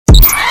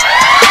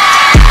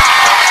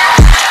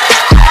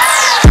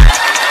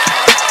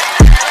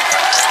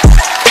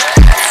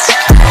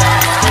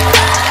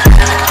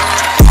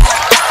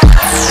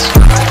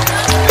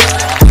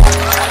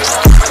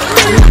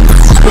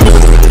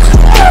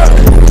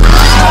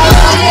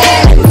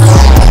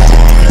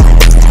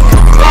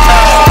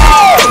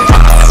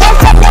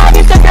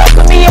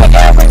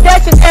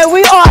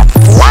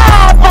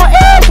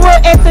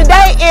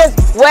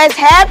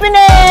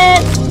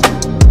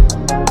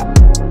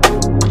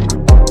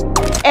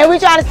we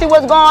trying to see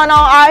what's going on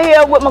out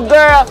here with my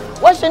girl.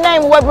 What's your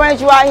name and what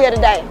brings you out here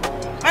today?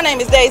 My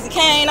name is Daisy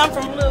Kane. I'm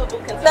from Louisville,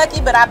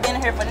 Kentucky, but I've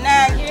been here for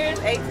 9 years,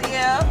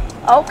 ATL.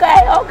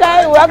 Okay,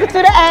 okay. Welcome to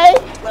the A.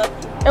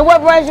 And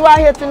what brings you out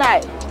here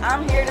tonight?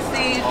 I'm here to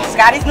see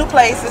Scotty's new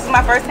place. This is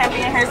my first time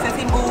being here since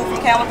he moved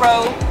from Candler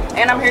Road.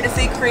 And I'm here to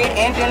see Krit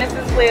and Dennis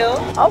as well.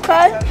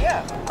 Okay. So,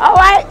 yeah. All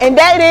right. And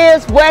that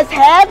is what's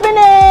happening.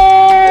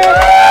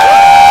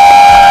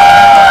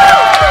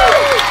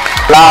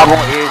 Live on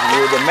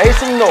Edgewood to make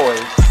some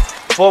noise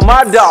for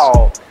my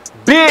dog,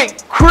 Big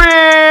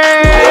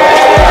Krit.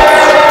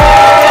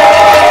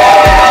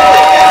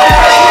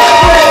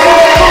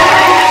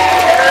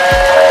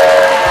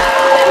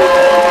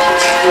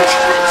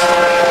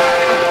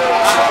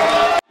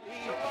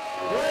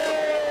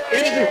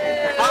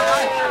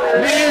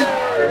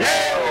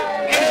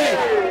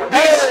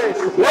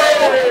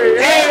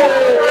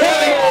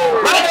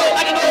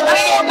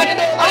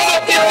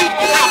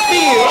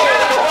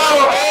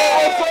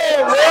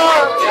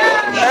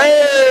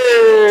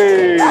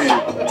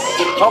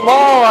 Come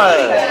on!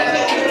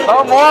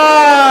 Come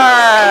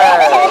on!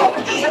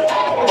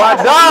 My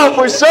dog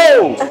for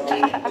sure!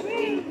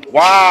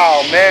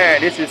 Wow,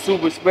 man, this is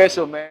super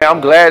special, man. I'm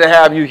glad to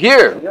have you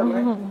here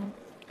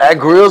at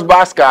Grills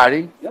by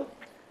Scotty,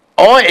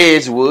 on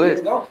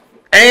Edgewood,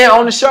 and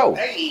on the show.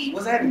 Hey,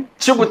 what's happening?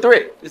 Triple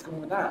threat. It's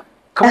going down.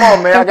 Come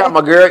on, man. I got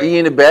my girl E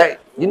in the back.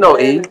 You know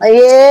E.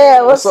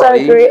 Yeah, what's up,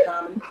 E?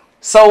 Krit?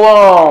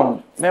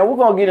 So, man, we're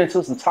gonna get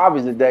into some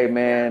topics today,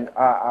 man.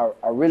 I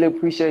really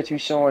appreciate you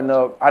showing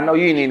up. I know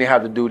you didn't even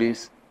have to do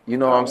this. You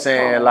know what I'm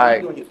saying?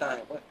 Like,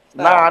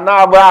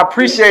 nah, but I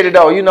appreciate it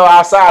though. You know,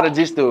 outside of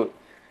just the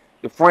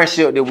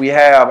friendship that we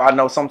have, I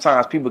know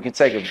sometimes people can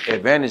take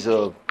advantage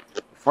of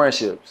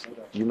friendships.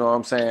 You know what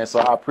I'm saying?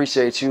 So I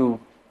appreciate you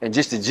and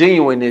just the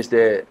genuineness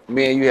that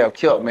me and you have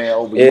kept, man,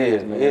 over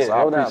years, man. Yeah, so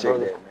I no doubt, appreciate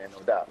that, man,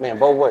 no doubt. Man,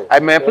 both ways. Hey,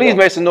 man, please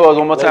make some noise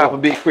one more time for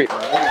Big Krit,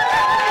 man.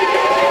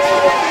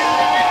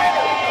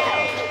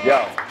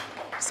 Yo.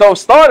 So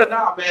starting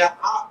out, man,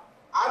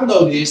 I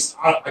know this.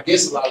 I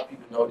guess a lot of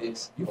people know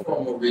this. You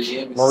from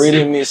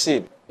Meridian,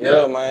 Mississippi.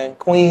 Yeah, man.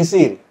 Queen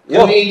City.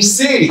 Queen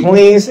City.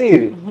 Queen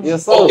City.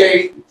 Yes, sir.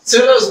 Okay,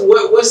 tell us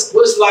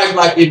what's life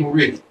like in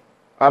Meridian.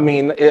 I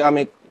mean,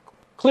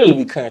 clearly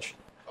we country.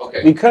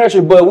 Okay. We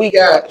country, but we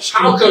got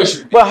how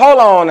country. But hold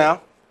on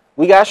now,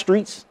 we got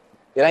streets.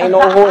 It ain't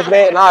no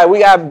horseback. Nah, we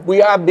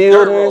got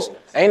buildings.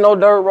 Ain't no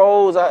dirt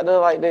roads out there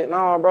like that.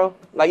 Nah, bro.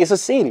 Like it's a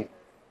city.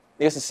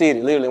 It's a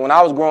city, literally. When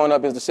I was growing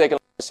up, it's the second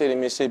largest city in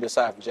Mississippi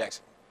aside from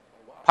Jackson.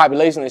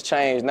 Population has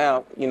changed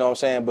now, you know what I'm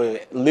saying?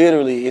 But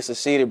literally, it's a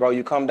city, bro.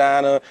 You come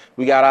down there,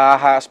 we got our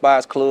high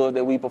spots club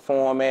that we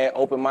perform at,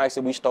 open mics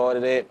that we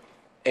started at.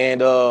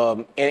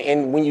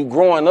 And when you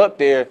growing up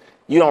there,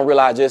 you don't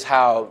realize just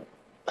how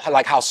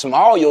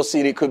small your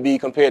city could be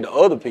compared to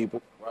other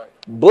people. Right.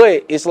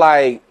 But it's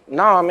like,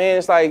 nah, man,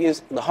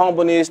 it's the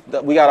humbleness.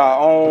 We got our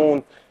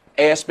own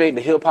aspect,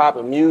 the hip hop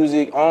and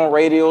music, on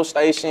radio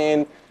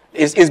station.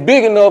 It's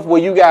big enough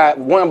where you got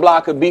one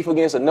block of beef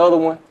against another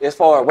one as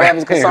far as rap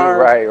is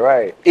concerned.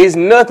 Right. It's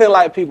nothing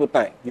like people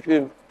think. You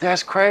feel me?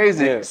 That's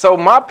crazy. Yeah. So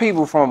my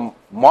people from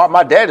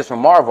my dad is from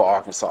Marvel,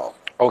 Arkansas.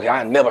 Okay,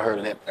 I never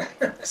heard of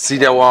that. See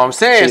that what I'm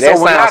saying? See, that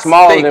so when I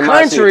smaller say than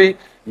my country,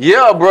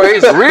 yeah, bro,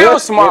 it's real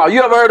small.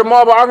 You ever heard of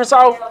Marvel,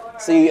 Arkansas?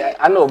 See,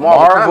 I know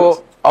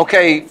Marvel.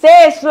 Okay.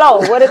 Say it slow.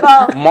 What it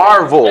called?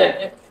 Marvel.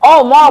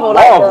 Oh,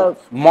 Marvel.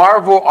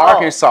 Marvel,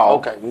 Arkansas.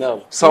 Okay,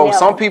 no. So Never.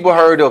 some people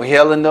heard of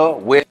Helena,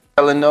 West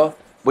Helena,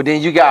 but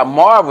then you got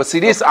Marvel. See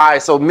this, all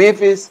right, so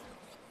Memphis,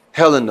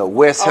 Helena,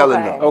 West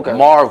Helena, Okay.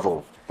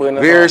 Marvel.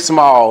 Very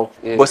small.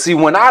 Yeah. But see,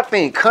 when I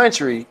think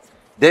country,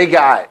 they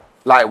got,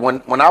 like,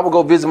 when I would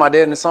go visit my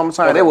dad in the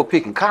summertime, they were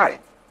picking cotton.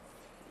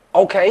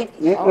 Okay.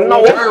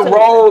 No, dirt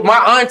road.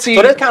 My auntie.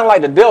 So that's kind of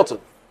like the Delta,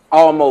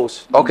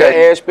 almost. Okay.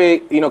 That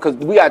aspect, you know, because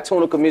we got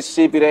Tunica,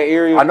 Mississippi, that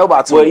area. I know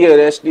about Tunica. Tunica. But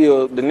yeah, that's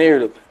still the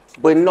narrative.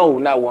 But no,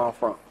 not where I'm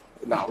from.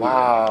 No.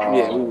 Wow.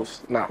 Yeah, we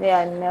was, no.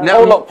 Yeah,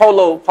 no.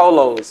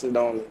 Polos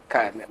don't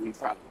cotton that we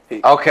probably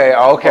picked. Okay.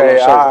 All All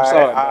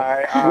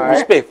right.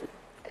 Respectful.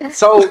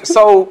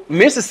 So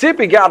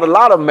Mississippi got a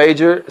lot of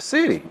major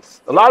cities.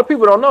 A lot of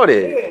people don't know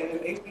that. Yeah,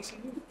 and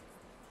HBCU.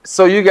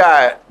 So you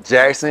got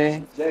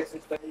Jackson.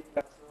 Jackson State, you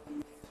got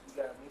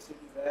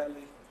Mississippi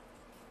Valley.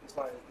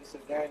 It's a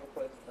gang of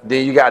places.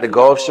 Then you got the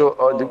Gulf Shore.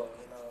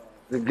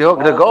 The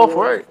Gulf,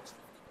 right?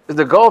 Is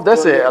the Gulf?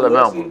 That's in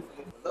Alabama.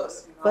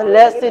 But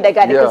let's see, they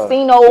got the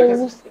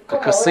casinos. The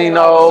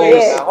casinos.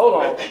 Yeah. Hold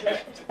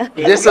on.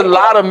 There's a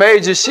lot of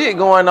major shit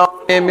going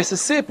on in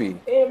Mississippi.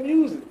 And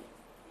music.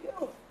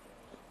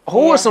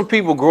 Who are some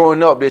people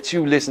growing up that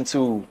you listen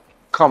to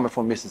coming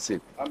from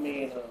Mississippi? I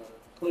mean,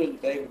 clearly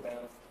David Banner.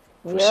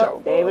 For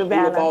sure. David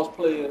Banner. One of the boss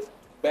players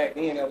back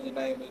then, that was his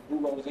name, is Boo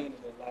Rosine,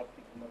 that a lot of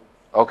people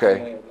know. Okay. You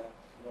know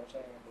what I'm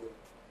saying?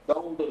 But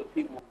those are the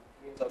people.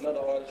 There's another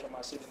artist from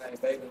my city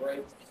named Baby Ray,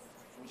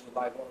 which is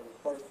like one of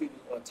the first people,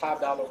 Top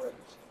Dollar Records.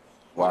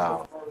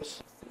 Wow. The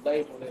first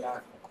label that I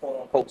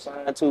quote unquote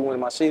signed to in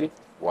my city.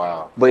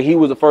 Wow. But he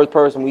was the first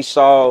person we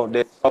saw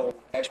that sold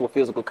actual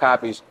physical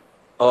copies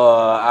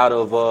out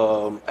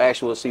of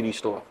actual CD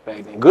store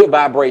back then. Good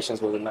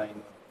Vibrations was the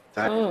name.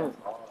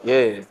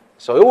 Yeah.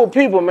 So it was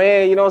people,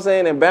 man, you know what I'm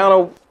saying? And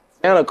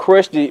Banner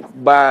crushed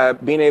it by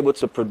being able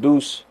to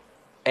produce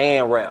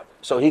and rap.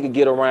 So he could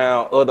get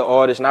around other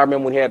artists. And I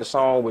remember when he had the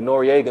song with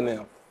Noriega and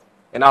them,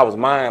 and I was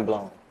mind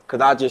blown.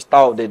 Cause I just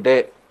thought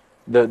that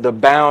the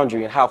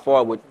boundary and how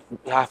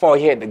far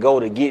he had to go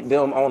to get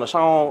them on a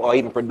song or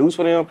even produce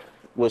for them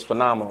was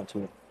phenomenal to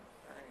me.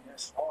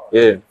 That's hard.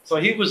 Yeah. So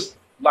he was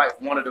like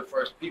one of the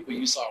first people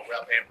you saw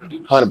rap and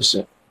produce.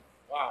 100%.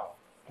 Wow.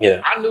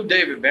 Yeah. I knew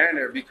David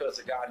Banner because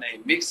a guy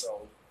named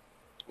Mixo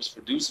was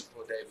producing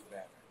for David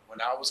Banner when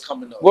I was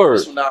coming up. Word.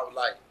 This when I was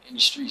like in the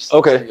streets.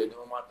 Okay. Doing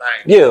my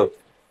thing. Yeah.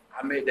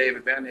 I met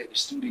David Banner at the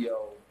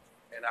studio,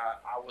 and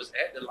I was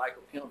at the Like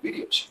a Pimp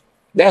video shoot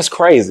That's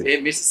crazy.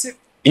 in Mississippi.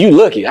 You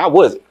lucky. I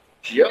wasn't.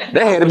 Yep.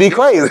 That had to be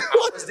crazy.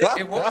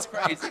 It was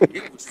crazy.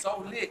 It was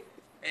so lit.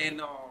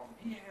 And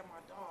he had my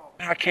dog.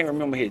 I can't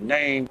remember his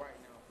name right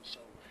now for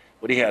sure.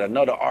 But he had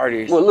another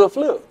artist. Well, Lil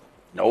Flip.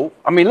 No.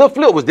 I mean, Lil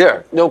Flip was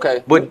there.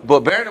 Okay.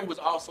 But Banner was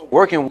also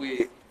working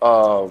with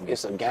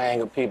It's a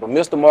gang of people.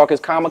 Mr. Marcus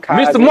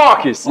Kamikaze. Mr.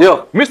 Marcus.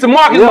 Yeah. Mr.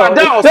 Marcus, Yeah. my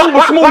dog.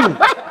 Super smooth.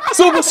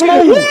 Super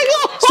smooth.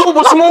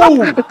 Super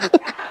smooth.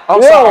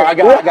 I'm sorry. I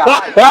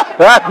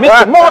got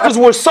Mr. Marcus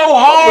was so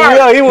hard.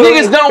 Yeah, he was.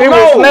 Niggas don't he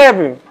know. Was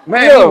snapping.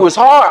 Man, Yeah. he was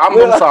hard. I'm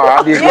sorry.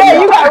 I did.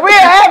 Yeah, you got real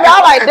happy.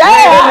 I'm like,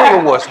 That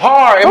damn. nigga was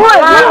hard. Who is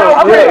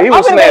Yeah, he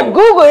was I'm gonna snapping.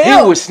 Google him.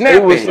 He was snapping.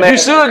 He was snapping. You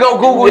should go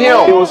Google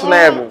him. He was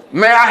snapping.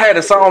 Man, I had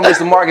a song,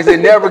 Mr. Marcus. It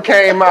never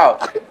came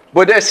out,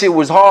 but that shit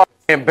was hard.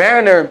 And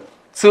Banner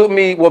took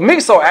me. Well,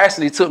 Mixo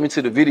actually took me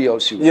to the video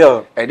shoot.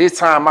 Yeah. At this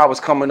time, I was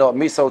coming up.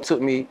 Mixo took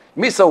me.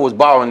 Mixo was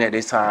balling at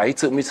this time. He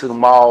took me to the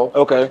mall.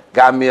 Okay.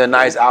 Got me a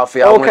nice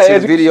outfit. I went Okay. to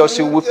the video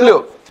shoot with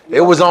Flip.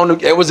 It was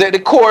at the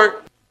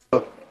court,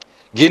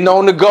 getting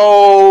on the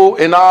goal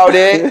and all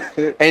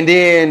that. And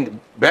then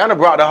Banner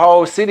brought the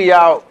whole city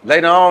out.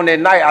 Later on that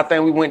night, I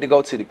think we went to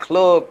go to the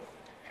club,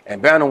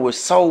 and Banner was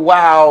so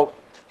wild.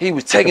 He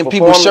was taking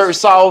people's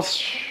shirts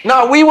off.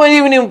 No, he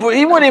wasn't even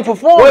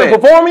performing. Wasn't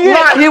performing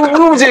yet? Nah,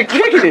 we was just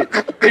kicking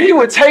it. And he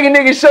was taking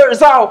niggas'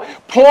 shirts off,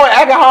 pouring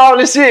alcohol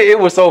and shit. It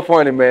was so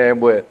funny,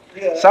 man. But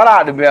shout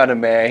out to Banner,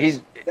 man.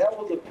 That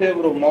was a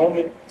pivotal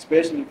moment,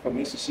 especially for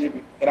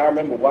Mississippi. And I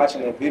remember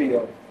watching that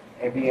video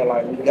and being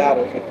like, we got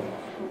it.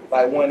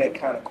 Like one that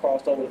kind of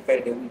crossed over the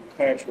fact that we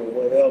country or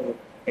whatever.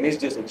 And it's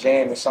just a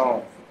jamming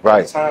song.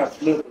 Right. At the time,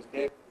 Flip was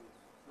there.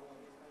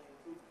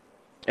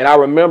 And I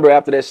remember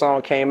after that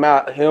song came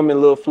out, him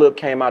and Lil Flip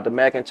came out to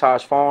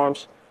McIntosh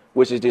Farms,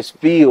 which is this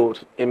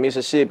field in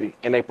Mississippi.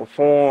 And they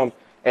performed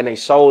and they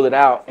sold it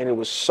out. And it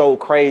was so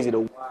crazy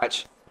to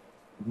watch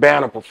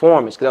Banner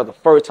performance because that was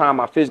the first time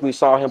I physically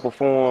saw him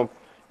perform.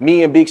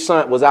 Me and Big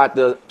Son was out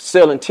there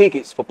selling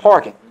tickets for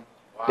parking.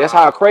 Wow. That's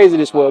how crazy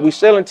this was. We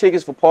selling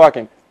tickets for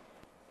parking.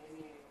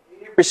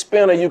 Every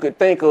spinner you could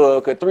think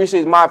of, because 3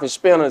 6 Mafia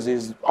spinners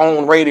is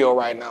on radio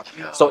right now.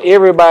 So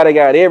everybody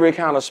got every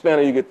kind of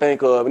spinner you could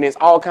think of. And it's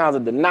all kinds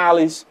of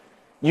Denali's.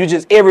 You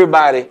just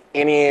everybody.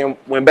 And then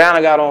when Banner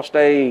got on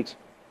stage,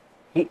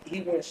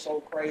 he went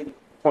so crazy.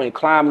 When he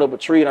climbing up a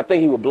tree, and I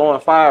think he was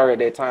blowing fire at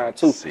that time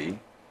too. See.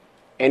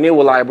 And it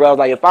was like, bro, I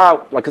was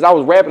like, because I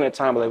was rapping at the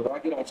time, but like, When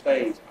I get on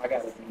stage, I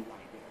got to be like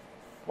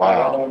that. Wow.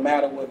 Like, it don't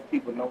matter whether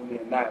people know me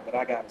or not, but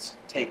I got to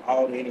take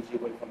all the energy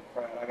away from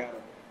the crowd.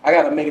 I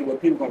gotta make it where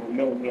people gonna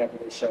remember me after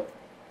this show.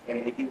 And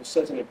it was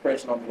such an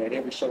impression on me that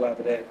every show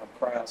after that, I'm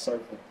crowd surfing,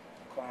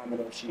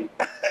 climbing up shit.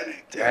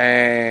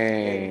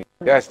 Dang.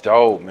 That's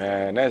dope,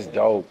 man. That's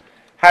dope.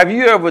 Have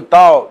you ever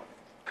thought,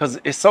 because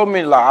it's so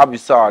many, like, I'll be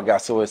sorry I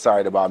got so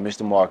excited about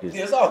Mr. Marcus.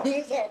 It's all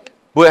good.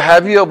 But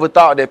have you ever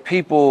thought that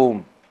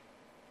people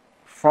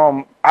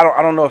from, I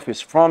don't know if it's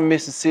from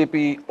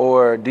Mississippi,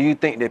 or do you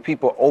think that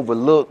people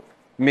overlook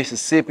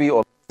Mississippi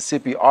or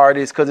Mississippi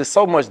artists? Because there's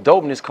so much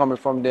dopeness coming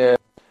from there.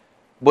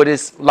 But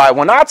it's like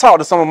when I talk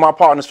to some of my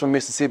partners from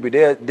Mississippi,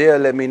 they'll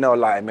let me know,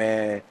 like,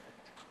 man,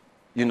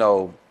 you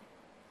know,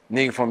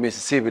 nigga from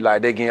Mississippi,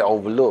 like, they getting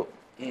overlooked.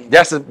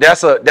 That's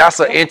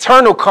a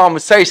internal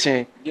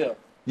conversation. Yeah.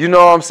 You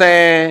know what I'm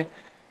saying?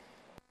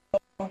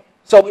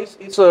 so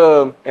it's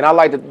and I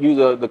like to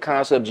use the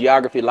concept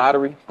geography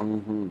lottery.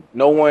 Mm-hmm.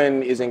 No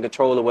one is in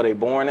control of where they're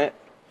born at.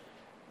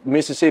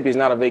 Mississippi is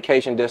not a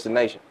vacation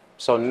destination.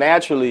 So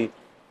naturally,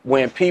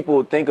 when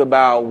people think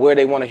about where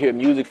they want to hear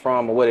music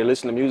from or where they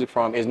listen to music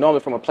from, it's normally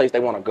from a place they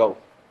want to go.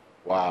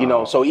 Wow. You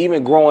know, so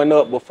even growing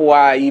up, before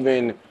I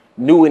even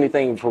knew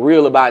anything for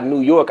real about New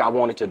York, I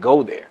wanted to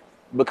go there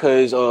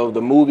because of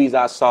the movies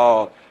I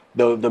saw,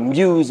 the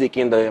music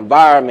and the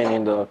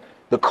environment and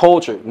the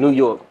culture, New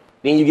York.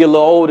 Then you get a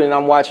little older and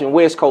I'm watching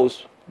West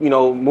Coast, you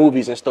know,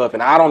 movies and stuff,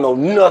 and I don't know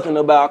nothing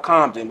about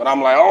Compton, but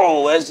I'm like,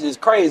 oh, that's just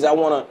crazy. I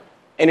want to.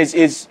 And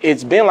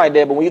it's been like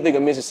that, but when you think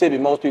of Mississippi,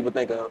 most people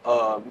think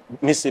of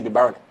Mississippi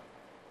burning.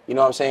 You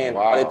know what I'm saying?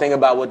 Wow. They think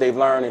about what they've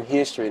learned in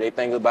history. They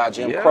think about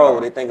Jim Crow.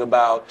 They think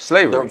about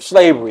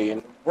slavery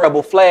and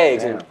rebel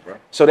flags. Damn, and bro.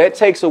 so that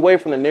takes away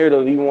from the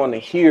narrative of you want to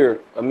hear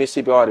a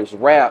Mississippi artist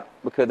rap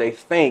because they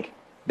think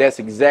that's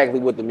exactly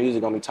what the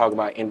music gonna be talking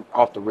about in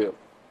off the rip.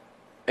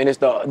 And it's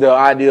the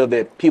idea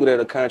that people that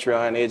are country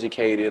are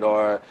uneducated,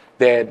 or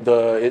that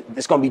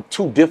it's gonna be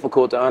too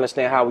difficult to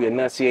understand how we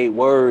enunciate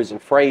words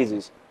and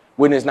phrases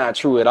when it's not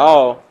true at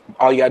all.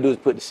 All you gotta do is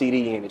put the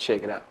CD in and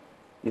check it out.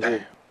 You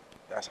see?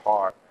 That's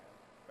hard.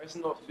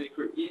 Listen up to Big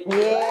Krit.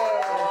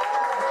 Yeah.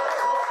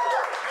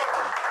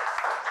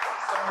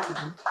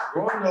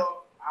 Growing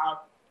up, I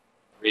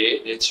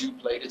read that you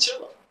played the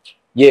cello.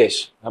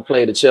 Yes, I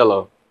played the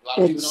cello. A lot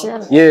of people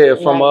don't know. Yeah,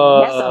 from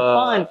That's a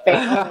fun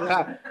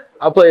fact.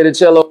 I played the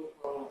cello.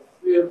 From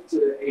 5th to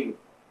the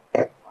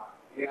 8th.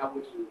 Yeah, I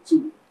went to the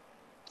 2.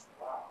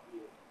 Wow.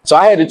 Yeah. So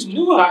I had to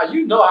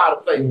You know how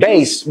to play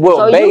bass. Well,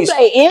 So bass. you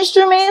play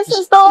instruments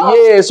and stuff?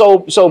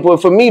 Yeah,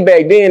 but for me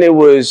back then it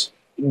was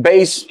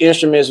bass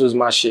instruments was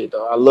my shit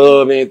though. I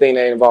love anything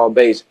that involved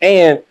bass.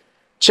 And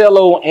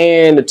cello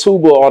and the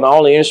tuba are the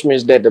only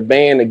instruments that the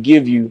band will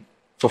give you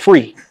for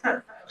free.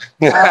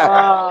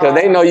 Because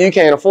they know you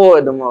can't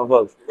afford them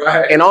motherfuckers.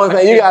 Right. And the only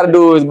thing you gotta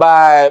do is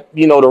buy,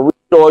 the reed,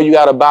 or you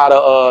gotta buy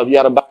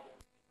the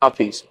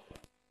mouthpiece.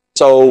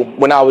 So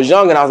when I was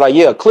young and I was like,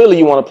 yeah, clearly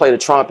you want to play the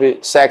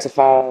trumpet,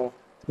 saxophone.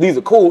 These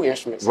are cool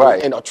instruments.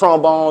 Right. And a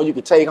trombone you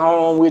can take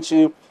home with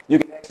you. You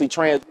can actually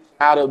transition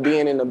out of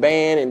being in the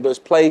band and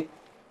just play.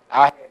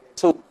 I had it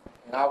too.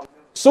 And I was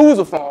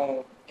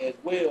sousaphone as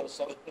well.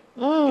 So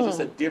it's just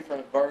a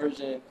different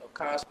version of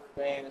concert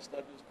band and stuff.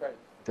 It was crazy.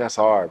 That's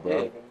hard, bro. Yeah,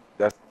 man.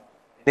 That's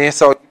then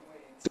so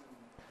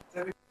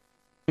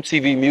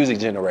MTV Music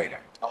Generator.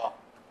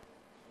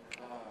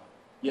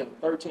 Yeah,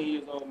 13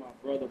 years old, my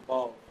brother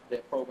bought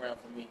that program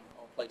for me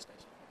on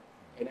PlayStation.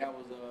 And that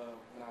was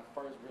when I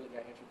first really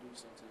got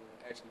introduced into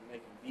actually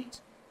making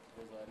beats.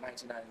 It was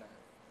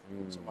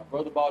 1999. So my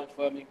brother bought it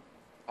for me.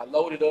 I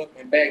loaded up,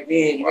 and back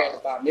then you had to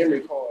buy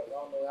memory cards. I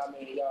don't know how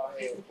many of y'all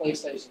had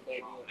PlayStation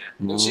back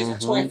then. Them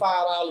shits was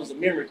 $25 a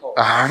memory card.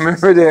 I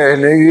remember that,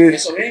 nigga. And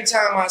so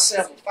anytime I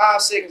sampled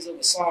 5 seconds of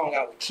a song,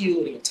 I would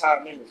kill the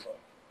entire memory card.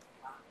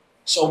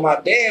 So my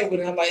dad would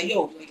have like,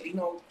 yo,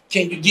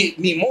 can you get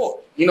me more?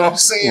 You know what I'm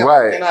saying?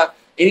 Right. And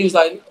he was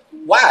like,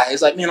 why?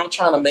 It's like, man, I'm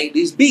trying to make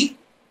this beat.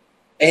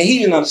 And he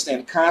didn't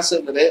understand the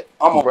concept of that.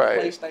 I'm on Right.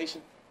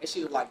 PlayStation. And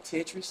she was like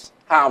Tetris,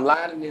 how I'm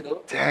lining it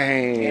up.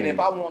 Dang. And And if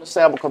I want to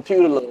sample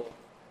computer love,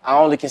 I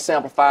only can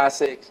sample 5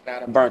 seconds. Now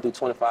I burn through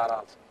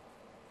 $25.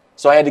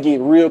 So I had to get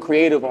real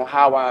creative on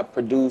how I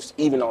produced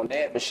even on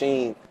that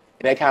machine.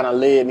 And that kind of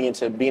led me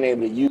into being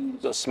able to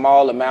use a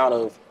small amount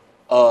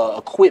of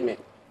equipment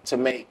to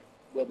make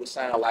what would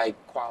sound like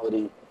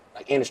quality,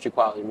 like industry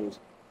quality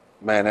music.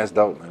 Man, that's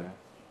dope, man.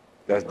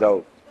 That's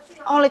dope.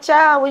 Only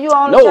child? Were you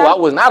only No, child? I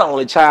was not the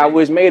only child,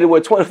 which made it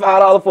with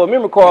 $25 for a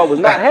memory card was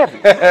not happy.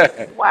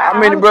 Wow. How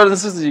many brothers and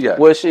sisters you got?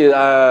 Well, shit,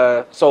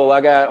 so I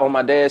got, on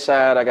my dad's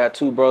side, I got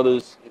 2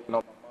 brothers. On my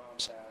mom's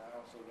side, I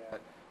also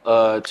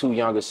got 2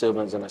 younger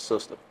siblings and a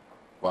sister.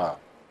 Wow.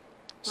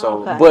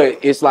 So, Okay. but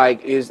it's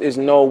like, it's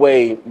no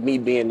way me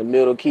being the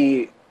middle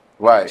kid,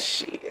 Right.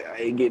 shit,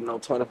 I ain't getting no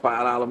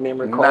 $25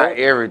 memory Not card.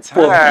 every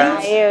For time.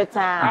 Not every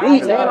time.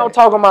 Beats, man, I'm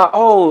talking about,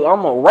 oh,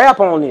 I'm gonna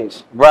rap on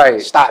this.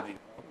 Right. Stop it.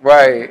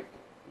 Right.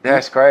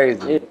 That's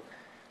crazy. Yeah.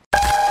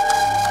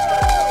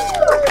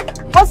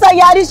 What's up,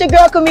 y'all? This your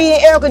girl,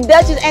 comedian Erica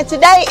Duchess, and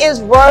today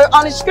is Word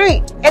on the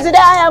Street. And today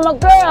I have my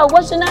girl.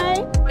 What's your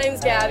name? My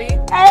name's Gabby.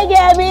 Hey,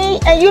 Gabby.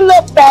 And you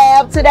look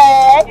fab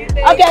today.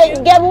 Okay,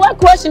 Gabby, what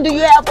question do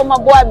you have for my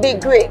boy, Big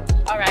Krit?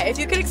 All right, if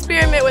you could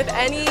experiment with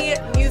any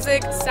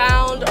music,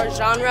 sound, or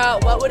genre,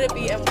 what would it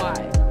be and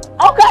why?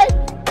 Okay.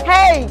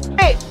 Hey,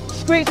 Krit,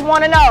 streets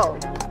want to know.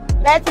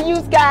 Back to you,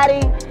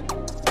 Scotty.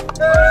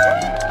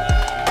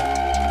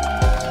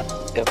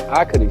 If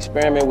I could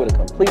experiment with a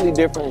completely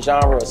different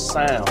genre of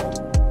sound,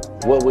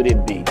 what would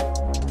it be?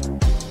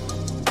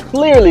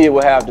 Clearly, it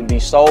would have to be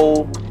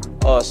soul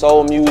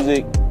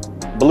music,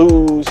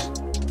 blues,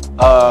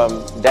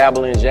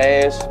 dabble in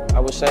jazz, I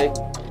would say.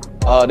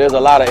 There's a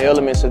lot of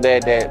elements of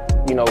that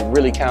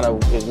really kind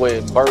of is where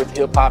it birthed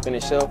hip hop in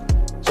itself.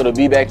 So to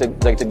be back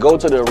to go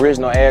to the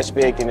original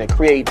aspect and to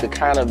create the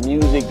kind of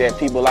music that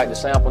people like to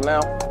sample now,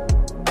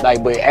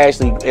 but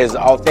actually as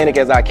authentic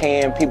as I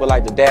can. People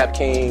like the Dap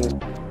Kings,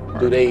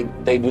 they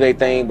do their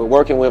thing, but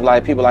working with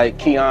people like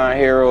Keon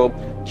Harold,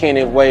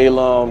 Kenneth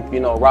Whalum,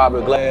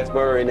 Robert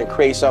Glasper, and then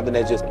create something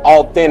that's just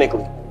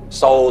authentically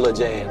soul or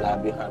jazz,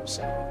 I'd be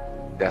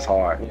 100%. That's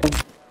hard.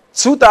 Yeah.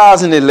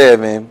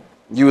 2011,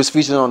 you was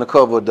featured on the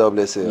cover of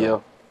Double XL.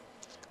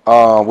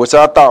 Yeah. Which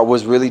I thought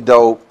was really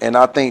dope, and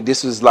I think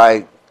this was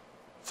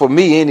for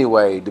me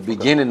anyway, the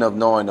beginning of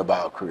knowing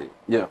about Krit.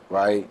 Yeah.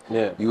 Right?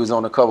 Yeah. You was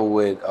on the cover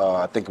with,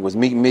 I think it was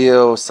Meek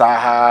Mill,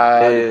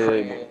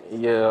 Sci-Hi.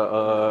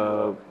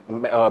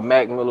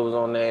 Mac Miller was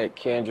on that,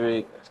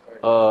 Kendrick.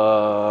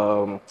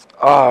 Oh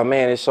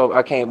man, it's so,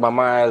 I can't, my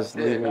mind's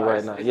leaving me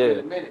right now.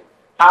 Yeah.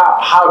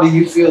 How do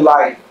you feel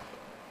like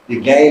the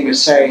game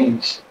has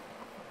changed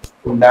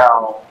from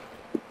now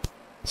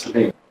to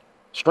then?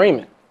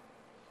 Streaming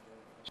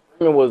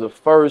was the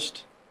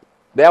first,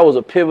 that was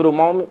a pivotal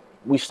moment.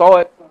 We saw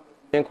it,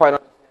 didn't quite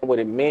understand what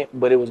it meant,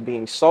 but it was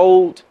being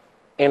sold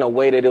in a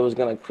way that it was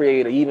gonna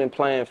create an even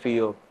playing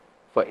field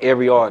for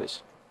every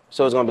artist.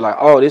 So it's gonna be like,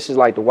 oh, this is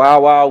like the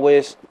Wild Wild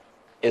West.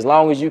 As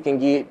long as you can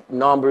get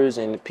numbers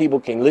and people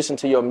can listen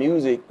to your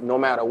music no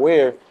matter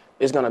where,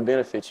 it's gonna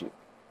benefit you.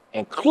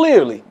 And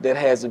clearly that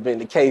hasn't been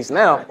the case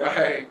now.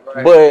 Right.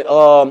 But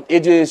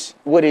it just,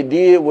 what it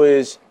did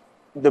was,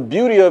 the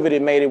beauty of it,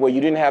 it made it where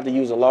you didn't have to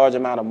use a large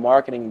amount of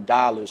marketing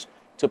dollars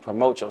to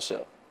promote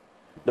yourself.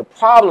 The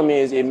problem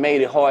is it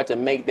made it hard to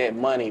make that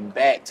money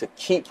back to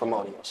keep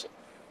promoting yourself.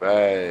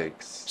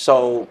 Thanks.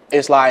 So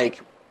it's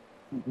like,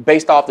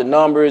 based off the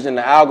numbers and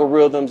the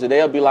algorithms, and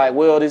they'll be like,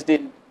 well, this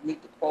didn't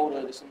meet the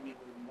quota, this didn't meet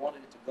where we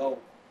wanted it to go.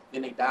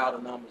 Then they dial the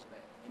numbers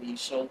back. And you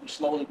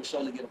slowly but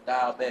surely get them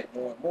dialed back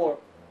more and more,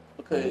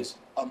 because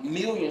 1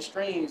 million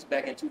streams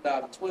back in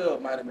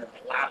 2012 might have been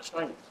a lot of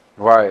streams.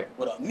 Right.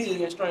 But 1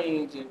 million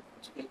streams in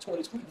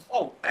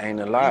 2024 ain't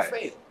a lot. You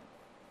failed.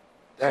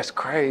 That's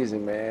crazy,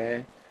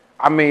 man.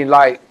 I mean,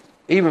 like,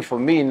 even for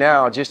me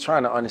now, just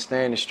trying to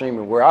understand the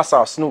streaming, where I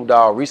saw Snoop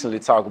Dogg recently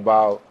talk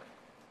about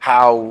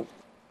how,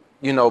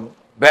 you know,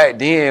 back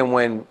then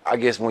when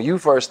you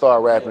first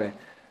started rapping,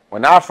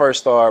 when I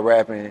first started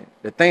rapping,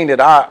 the thing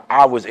that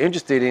I was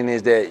interested in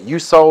is that you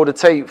sold a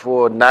tape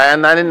for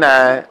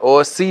 $9.99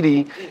 or a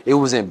CD. It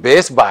was in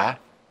Best Buy,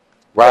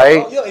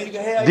 right? Yeah, you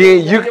can have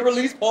then you can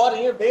release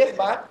party in Best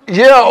Buy.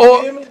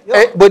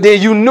 Yeah, but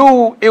then you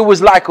knew it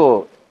was like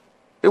or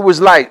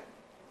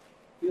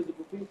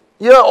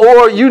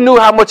you knew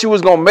how much you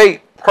was gonna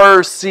make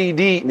per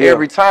CD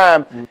every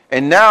time.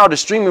 And now the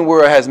streaming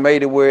world has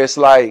made it where it's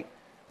like,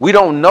 we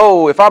don't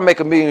know if I make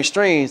 1 million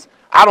streams,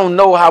 I don't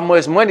know how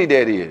much money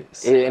that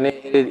is.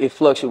 It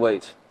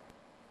fluctuates.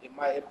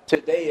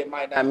 Today it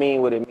might not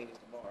mean what it means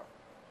tomorrow.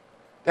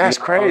 That's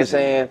crazy. What I'm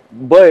saying?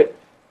 But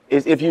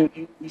if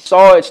you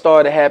saw it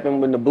start to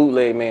happen when the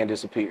bootleg man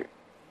disappeared.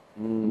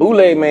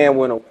 Bootleg man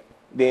went away.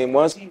 Then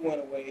once he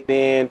went away,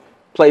 then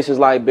places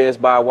like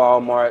Best Buy,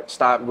 Walmart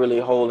stopped really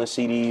holding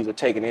CDs or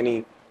taking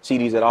any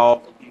CDs at all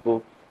from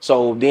people.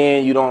 So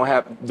then you don't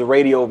have the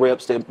radio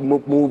reps that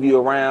move you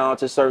around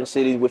to certain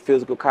cities with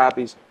physical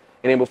copies.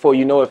 And then before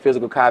you know it,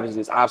 physical copies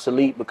is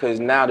obsolete because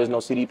now there's no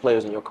CD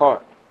players in your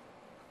car.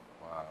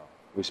 Wow.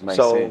 Which makes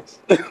sense.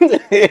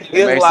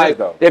 It's like,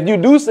 sense, if you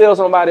do sell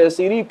somebody a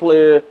CD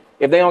player,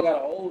 if they don't got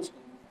an old school,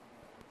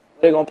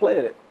 they're going to play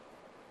it.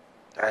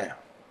 Damn.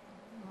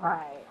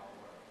 Right.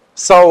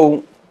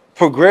 So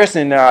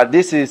progressing now,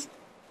 this is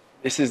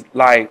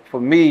like, for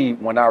me,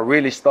 when I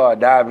really started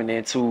diving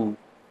into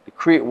the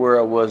Krit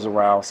world was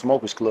around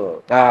Smokers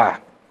Club.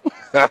 How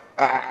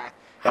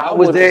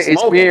was that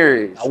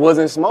experience? I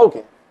wasn't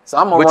smoking. So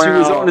I'm around. But you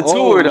was on the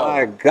tour though. Oh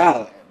my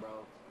God, bro.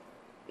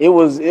 It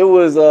was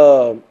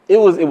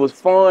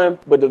fun,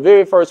 but the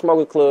very first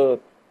Smokers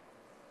Club,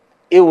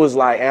 it was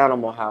like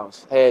Animal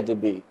House, had to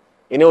be.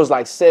 And it was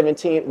like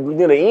 17,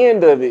 near the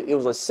end of it, it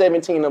was like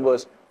 17 of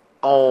us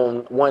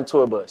on one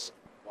tour bus.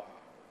 Wow.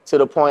 To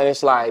the point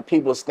it's like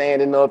people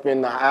standing up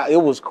in the house.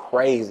 It was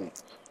crazy.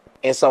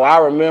 And so I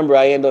remember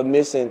I ended up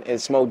missing,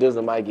 and Smoke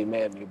Dizzle might get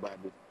mad at me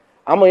about this.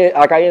 I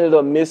ended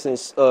up missing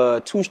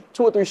two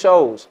or three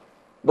shows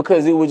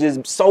because it was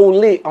just so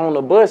lit on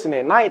the bus, and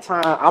at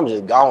nighttime I'm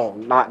just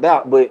gone, knocked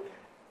out. But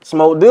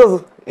Smoke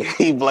Dizzle,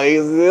 he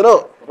blazes it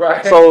up.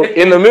 Right. So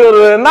in the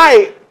middle of the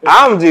night,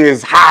 I'm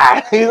just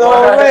high. You know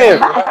what I'm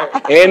saying?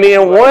 Right. And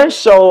then one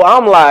show,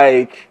 I'm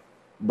like,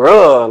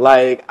 bruh,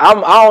 like I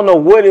don't know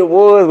what it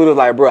was, but it was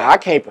like, bruh, I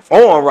can't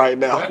perform right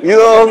now. You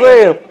know what I'm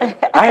saying?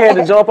 I had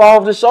to jump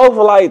off the show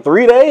for like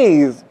 3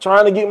 days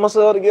trying to get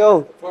myself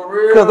together. For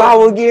real? Because I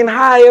was getting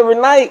high every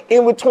night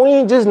in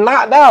between, just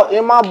knocked out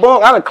in my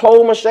bunk. I done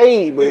closed my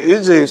shade, but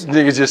it's just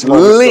niggas just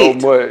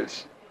lit. So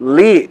much.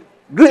 Lit.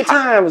 Good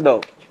times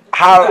though.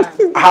 How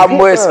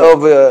much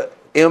of an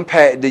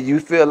impact do you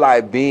feel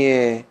like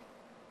being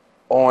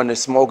on the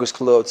Smokers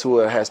Club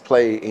tour has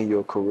played in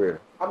your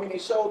career? I mean,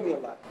 it showed me a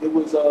lot. It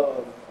was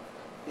the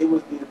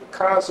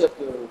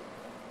concept of,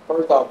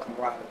 first off,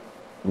 camaraderie.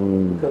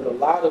 Because a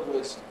lot of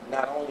us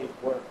not only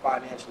weren't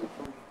financially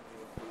free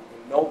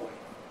in no way.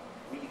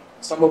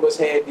 Some of us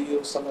had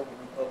deals, some of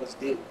us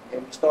didn't.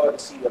 And we started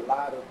to see a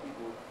lot of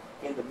people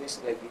in the midst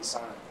of that get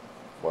signed.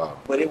 Wow.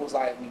 But it was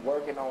like we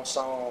working on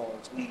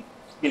songs. People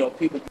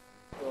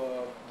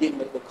getting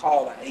the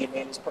call like, hey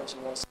man, this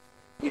person wants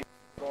something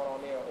going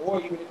on there.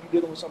 Or even if you're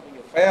dealing with something in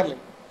your family,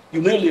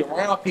 you literally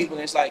around people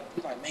and it's like,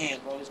 man,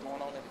 bro, what's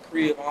going on at the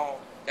crib? I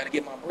got to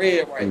get my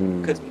bread right.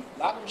 Because a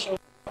lot of them show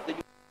that you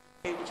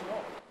get what you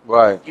want.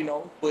 Right. You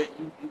know, but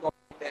you going to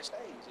hit that stage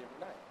every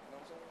night. You know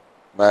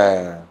what I'm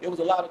saying? Man. It was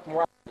a lot of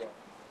camaraderie.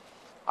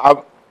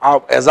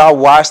 As I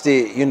watched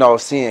it, you know,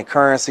 seeing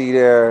Currency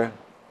there,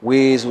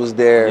 Wiz was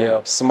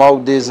there,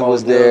 Smoke Dizzle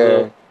was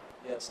there.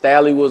 Yeah,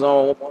 Stally was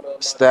on one of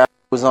them. Stally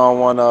was on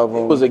one of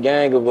them. It was a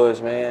gang of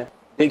us, man.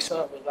 Big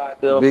Son was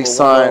locked up. Big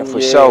Son for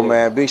sure,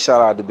 man. Big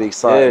shout out to Big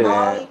Son,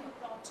 man.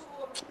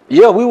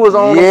 Yeah, we was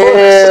on the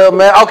bus.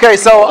 Man. Okay,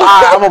 so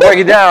I'm gonna break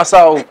it down.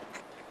 So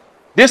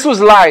this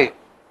was like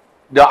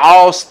the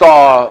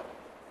all-star,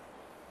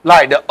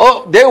 like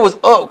they was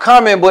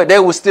upcoming, but they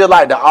was still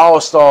like the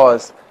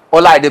all-stars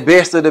or like the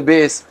best of the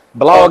best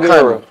Blog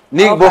era.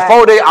 Nigga, Okay.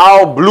 before they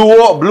all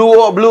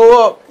blew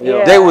up,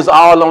 Yeah. they was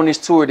all on this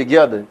tour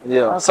together.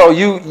 Yeah. So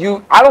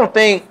you, I don't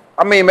think,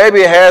 I mean,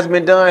 maybe it has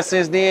been done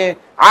since then.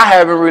 I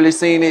haven't really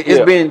seen it. It's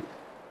Yeah. been,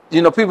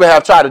 you know, people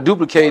have tried to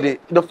duplicate it.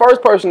 The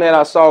first person that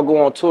I saw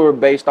go on tour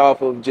based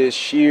off of just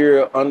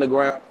sheer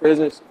underground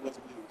presence was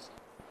Wiz.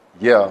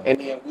 Yeah. And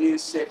then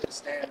Wiz set the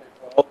standard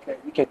for, okay,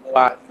 we can go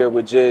out here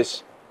with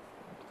just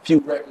a few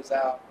records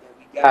out that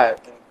we got and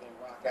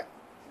rock out.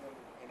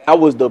 And that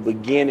was the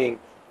beginning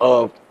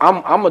of,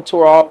 I'm a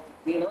tour off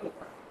being underground.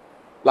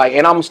 Like,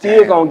 and I'm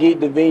still gonna get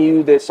the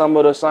venues that some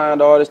of the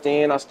signed artists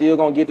in. I'm still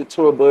gonna get the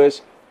tour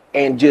bus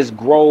and just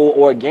grow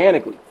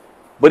organically.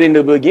 But in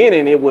the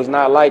beginning, it was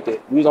not like that.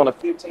 We was on a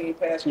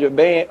 15-passenger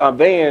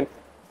van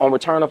on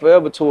Return of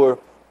Forever tour,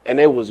 and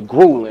it was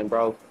grueling,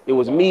 bro. It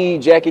was me,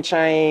 Jackie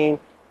Chain,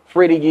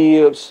 Freddie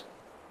Gibbs,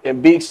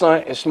 and Big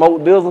Son and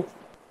Smoke Dizzle.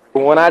 But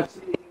when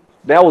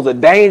that was a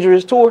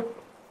dangerous tour.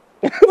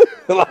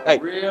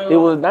 Like, it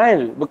was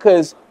dangerous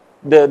because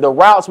the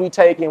routes we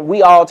taking,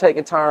 we all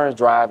taking turns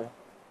driving.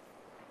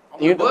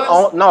 No,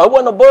 it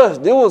wasn't a bus.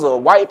 There was a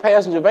white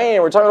passenger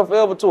van, Return of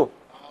Forever tour.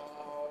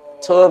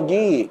 Tough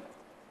gig.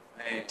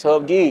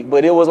 Tough gig.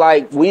 But it was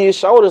like, we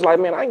showed us like,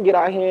 man, I can get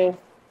out here and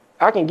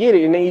I can get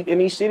it.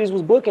 And these cities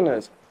was booking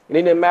us. And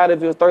it didn't matter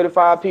if it was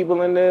 35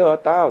 people in there or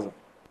 1,000.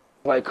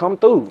 Like, come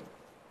through.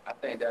 I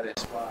think that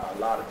inspires a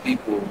lot of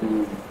people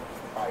who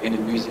are in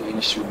the music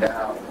industry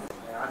now.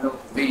 And I know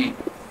for me,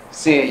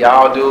 seeing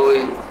y'all do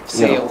it,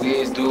 seeing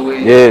Wiz do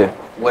it,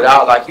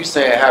 without, like you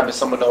saying, having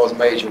some of those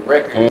major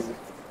records,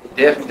 it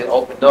definitely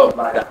opened up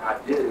like the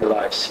idea,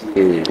 like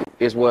shit.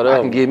 It's what I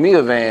can get me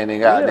a van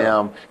and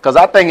goddamn, cause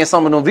I think in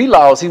some of them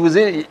vlogs he was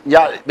in,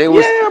 y'all, they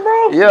was,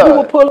 bro. yeah, We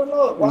were pulling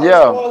up while the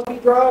cars be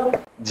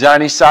driving.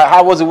 Johnny Shice,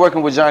 how was it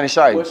working with Johnny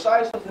Shice? Well,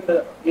 Shice was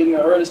in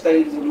the early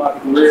stages of my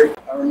career.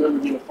 I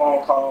remember getting a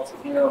phone call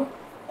from him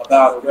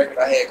about a record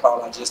I had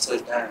called I Just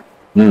Touched Down.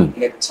 And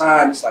at the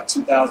time, it's like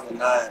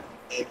 2009,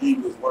 and he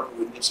was working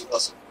with Nipsey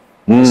Hussle.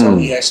 So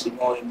he actually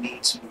wanted me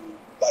to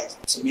like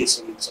submit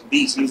some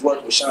beats. He was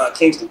working with Sean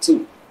Kingston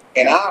too.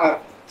 And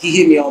he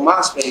hit me on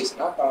MySpace,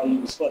 and I thought he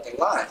was fucking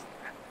lying.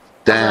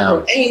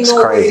 Damn, ain't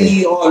no way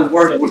he always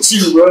working with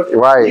you, bro.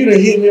 Right. You done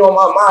hit me on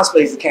my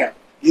MySpace account.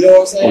 You know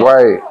what I'm saying?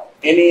 Right.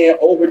 And then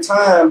over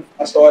time,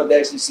 I started to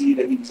actually see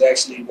that he was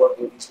actually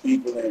working with these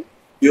people and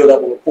build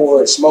up a rapport.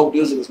 And Smoke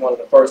Dizzle was one of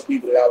the first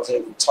people that I was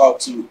able to talk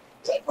to.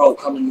 It's like, bro,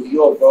 come to New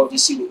York, bro,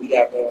 just see what we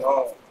got going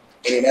on.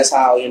 And then that's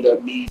how I ended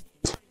up meeting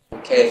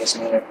cast,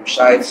 man, from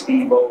Shice,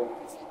 Steve-O,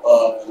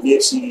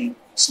 Nipsey,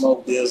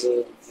 Smoke Dizzle,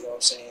 you know what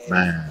I'm saying?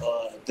 Man.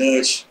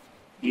 Dutch,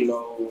 you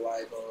know,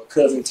 like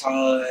Cousin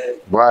Todd.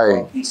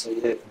 Right. Piece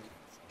of it.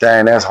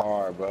 Dang, that's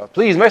hard, bro.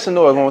 Please make some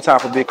noise one more time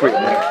for Big Krit,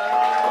 man.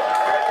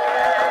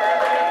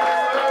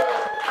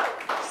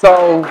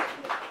 So,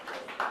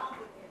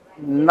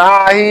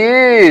 nah, he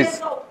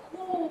is.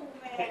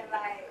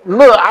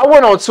 Look, I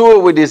went on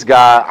tour with this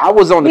guy. I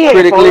was on the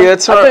critically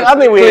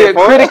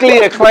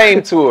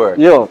acclaimed tour.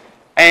 Yeah.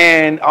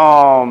 And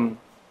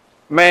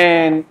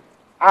man,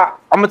 I'm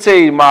gonna tell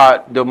you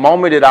the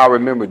moment that I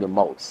remember the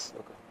most.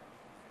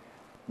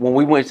 When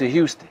we went to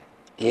Houston.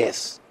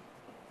 Yes.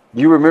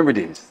 You remember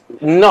this?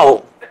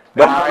 No.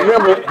 But I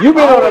remember, you've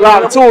been on a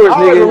lot of tours,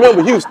 nigga. I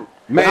remember Houston.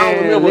 Man, I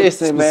don't remember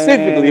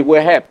specifically man.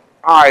 what happened.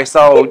 All right,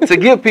 so to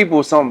give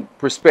people some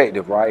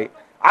perspective, right?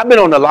 I've been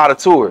on a lot of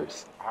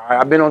tours. All right,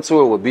 I've been on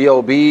tour with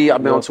B.O.B.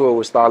 I've been on tour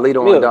with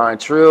Starlito and Don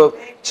Tripp,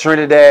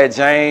 Trinidad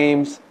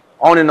James,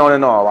 on and on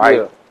and on, right?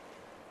 Yeah.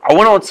 I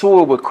went on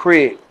tour with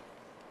Krit,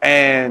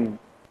 and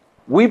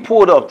we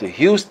pulled up to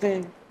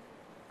Houston,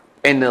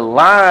 and the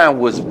line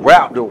was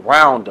wrapped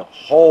around the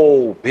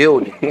whole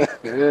building.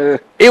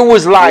 It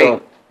was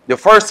like the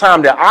first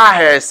time that I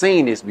had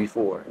seen this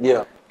before.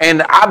 Yeah.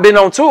 And I've been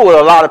on tour with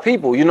a lot of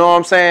people, you know what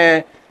I'm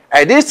saying?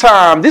 At this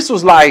time, this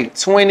was like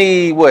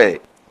 2018?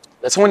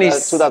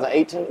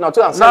 No,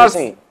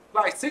 2017.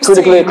 Like 16,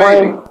 Critically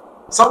acclaimed? maybe.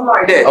 Something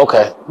like that.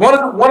 Okay.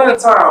 One at a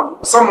time,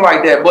 something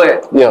like that.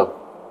 But yeah,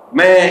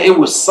 man, it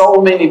was so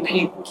many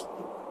people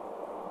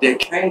that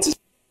came to see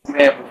this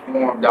man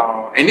perform,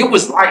 dog. And it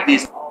was like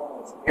this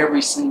almost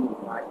every single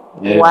night.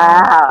 Yeah.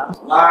 Wow.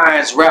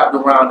 Lines wrapped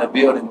around the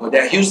building, but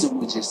that Houston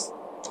was just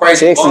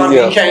crazy. Texas,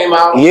 He came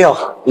out. Yeah.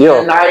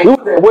 That night. We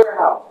was at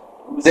Warehouse.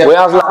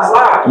 Warehouse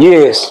Live.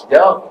 Yes.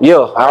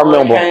 Yeah, I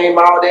remember. Came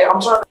out there.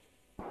 I'm trying to.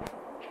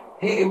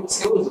 It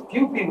was a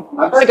few people.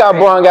 I think I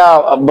brung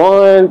out a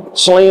Bun,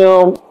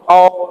 Slim,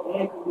 all.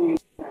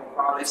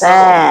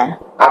 I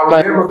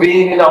remember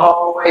being in the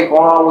hallway.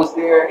 Vaughn was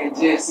there, and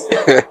just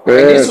and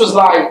this was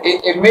like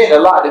it meant a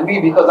lot to me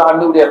because I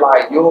knew that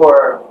like you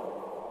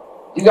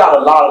got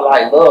a lot of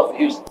like love for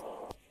Houston.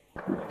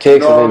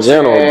 Texas in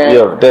general,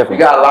 yeah, definitely.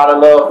 You got a lot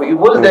of love for you.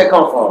 Where did that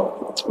come from?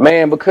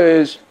 Man,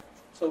 because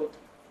so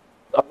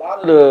a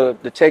lot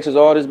of the Texas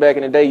artists back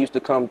in the day used to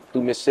come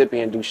through Mississippi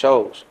and do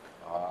shows.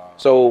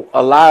 So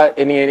a lot,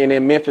 and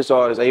then Memphis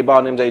artists,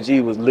 A-Ball and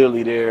MJG was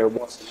literally there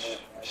once a month.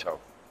 Sure.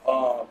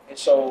 And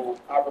so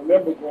I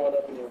remember growing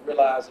up and then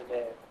realizing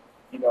that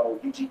you know,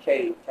 UGK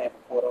came from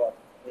Port Arthur,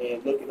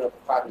 and looking up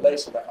the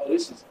population, like, oh,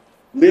 this is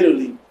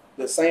literally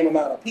the same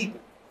amount of people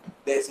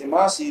that's in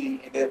my city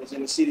and that was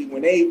in the city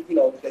when they, you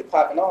know, they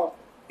popping off,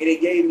 and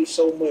it gave me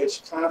so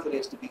much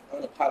confidence to be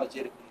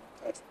unapologetically in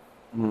the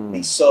country,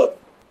 be Southern.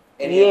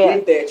 And then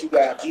with that, you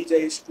got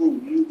DJ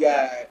Screw, you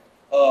got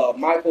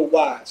Michael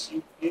Watts,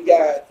 you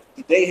got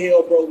the They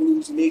Hell Bro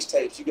Blues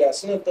mixtapes, you got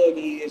Slim Thug and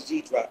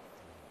ESG drop,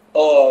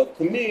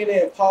 Chameleon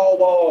and Paul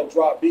Wall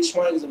dropped Big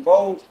Swangers and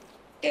Vogues,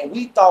 and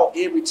we thought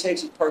every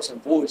Texas person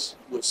voice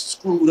was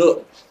screwed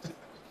up.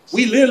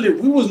 We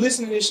was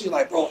listening to this shit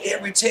like, bro,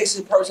 every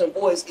Texas person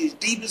voice is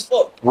deep as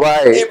fuck.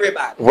 Right.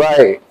 Everybody.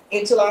 Right.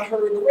 Until I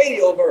heard the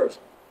radio version.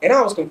 And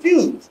I was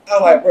confused. I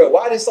was like, bro,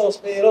 why they so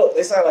sped up?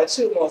 They sound like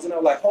chipmunks. And I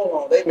was like, hold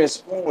on, they've been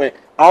screwing.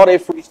 All their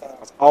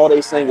freestyles, all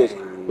their singles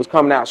was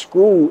coming out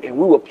screwed, and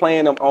we were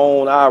playing them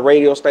on our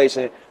radio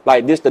station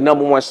like this the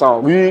 #1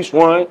 song. Which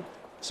one?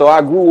 So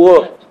I grew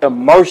up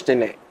immersed in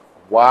that.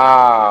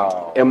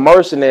 Wow.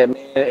 Immersed in that,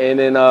 man. And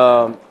then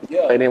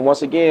and then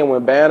once again,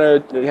 when Banner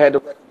had the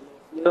record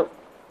flip,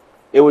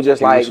 it was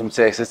just like from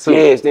Texas too.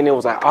 Yes, then it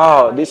was like,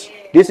 oh, this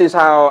is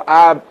how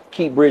I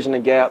keep bridging the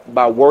gap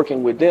by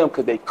working with them,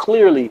 because they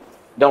clearly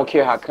don't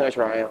care how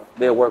country I am.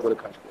 They'll work with a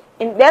country.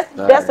 And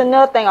that's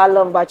another thing I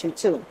love about you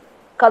too.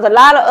 Because a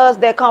lot of us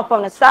that come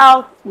from the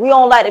South, we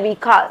don't like to be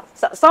called,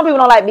 some people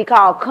don't like to be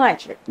called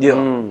country. Yeah.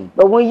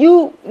 But when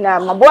you, now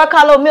my boy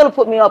Carlo Miller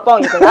put me up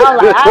on you, because I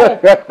was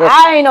like,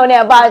 I ain't know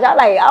that about it. I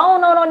like, I don't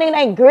know no nigga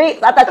named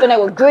Grits. I thought your name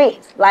was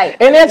Grits. Like,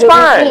 and that's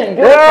fine.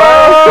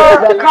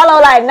 But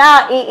Carlo like,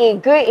 nah,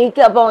 it Grit. He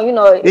kept on, you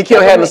know. He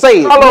kept having to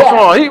say it. Carlo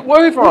from?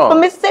 Where he from? He from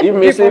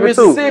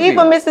Mississippi. He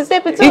from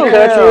Mississippi too. He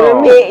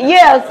country.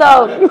 Yeah,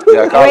 so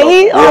when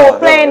he was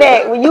playing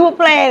that, when you were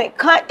playing,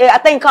 I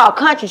think called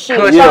country shit.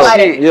 Country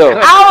shit.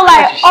 Yeah. I was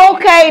like,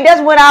 okay,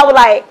 that's when I was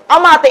like, I'm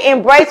about to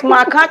embrace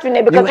my country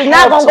because it's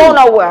not gonna go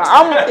nowhere.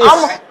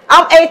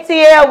 I'm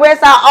ATL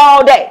West Side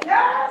all day.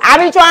 I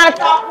be trying to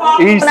talk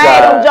from East when I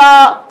had them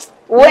jobs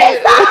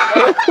West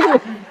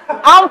Side.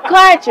 I'm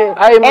country,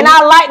 and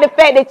I like the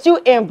fact that you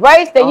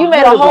embraced that. You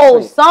made a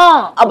whole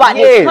song about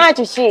this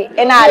country shit,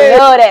 and I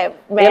love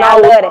that, man. I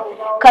love it.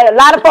 Cause a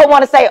lot of folks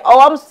want to say, "Oh,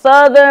 I'm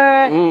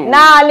Southern."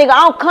 Nah, nigga,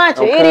 I'm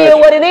country. It is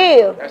what it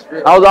is.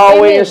 I was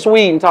always in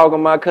Sweden talking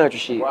about country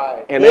shit,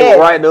 and they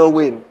were right there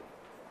with me.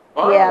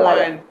 Yeah, I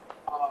like it.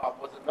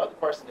 Was another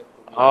person that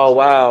put me Oh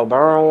wow,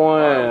 Burn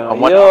One.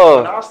 When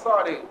I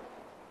started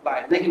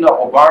like thinking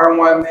of Burn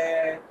One,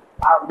 man,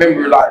 I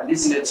remember like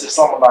listening to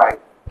some like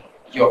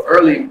your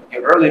early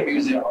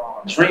music,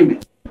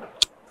 Dreaming.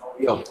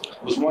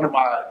 Was one of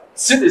my,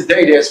 to this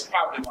day, that's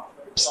probably my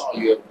favorite song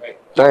you ever made.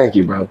 Thank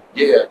you, bro.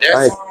 Yeah,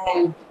 that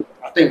song,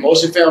 I think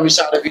Motion Family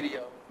shot a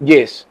video.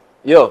 Yes,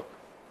 yeah.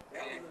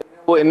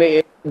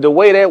 And the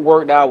way that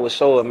worked out was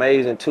so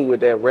amazing too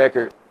with that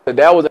record. But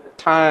that was at a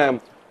time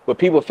where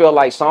people felt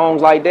like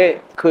songs like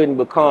that couldn't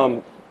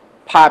become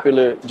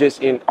popular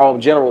just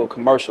on general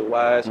commercial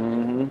wise.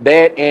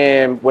 That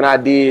and when I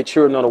did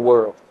Children of the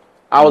World,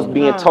 I was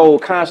being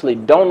told constantly,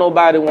 don't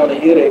nobody want to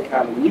hear that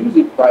kind of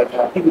music right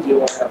now. People just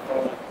want to have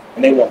fun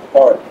and they want to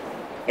party.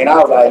 And I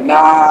was like,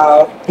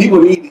 nah,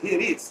 people need to hear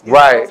this.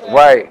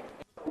 Right.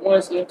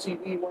 Once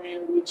MTV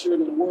ran with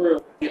Children of the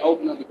World, it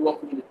opened up the door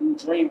for me to do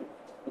Dreaming,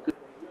 because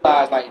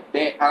I realized like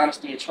that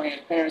honesty and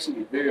transparency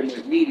is very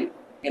much needed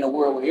in a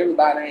world where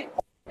everybody ain't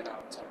partying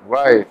all the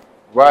time.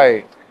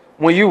 Right.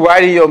 When you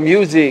writing your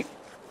music,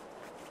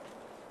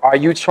 are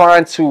you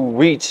trying to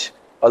reach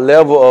a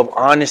level of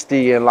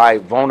honesty and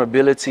like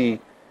vulnerability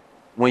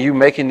when you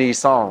making these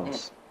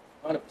songs?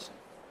 100%.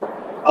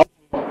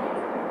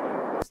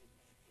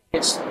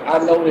 I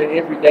know that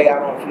every day I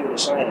don't feel the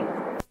same.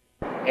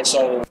 And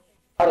so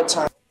a lot of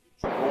times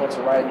going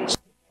to write these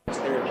songs is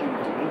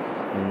therapeutic to me.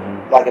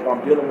 Like if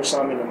I'm dealing with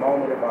something in the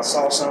moment, if I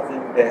saw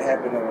something that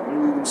happened on the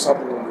news,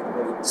 something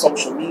on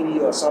social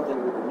media or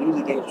something with the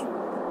music industry,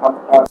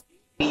 I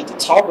need to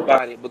talk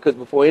about it, because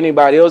before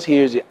anybody else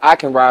hears it, I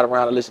can ride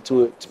around and listen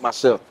to it to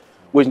myself,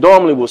 which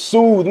normally will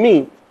soothe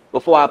me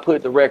before I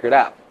put the record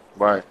out.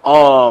 Right.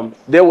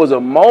 There was a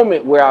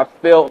moment where I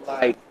felt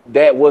like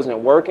that wasn't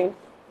working,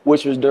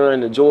 which was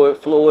during the George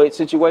Floyd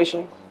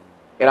situation.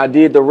 And I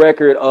did the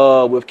record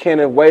with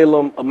Kenneth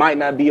Whalum, Might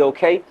Not Be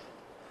Okay.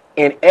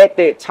 And at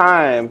that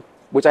time,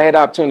 which I had the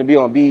opportunity to be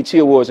on BET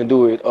Awards and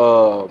do it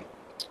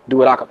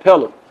a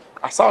cappella.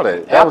 I saw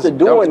that. After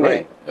doing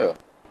that, yeah.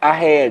 I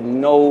had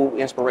no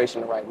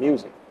inspiration to write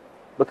music,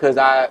 because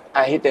I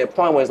hit that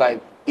point where it's like,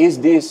 is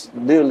this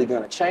literally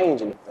gonna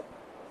change anything?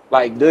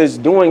 Like, does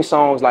doing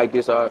songs like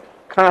this,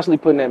 constantly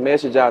putting that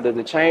message out, does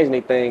it change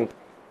anything?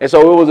 And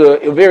so it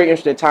was a very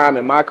interesting time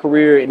in my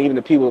career, and even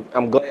the people,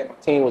 I'm glad my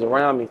team was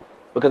around me,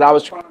 because I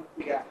was trying to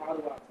figure out, how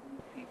do I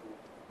move people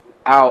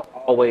without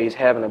always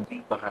having a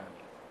beat behind me?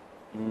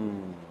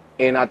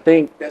 And I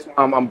think that's why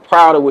I'm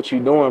proud of what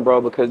you're doing, bro,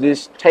 because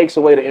this takes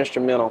away the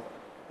instrumental.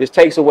 This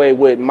takes away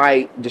what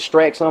might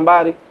distract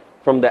somebody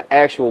from the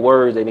actual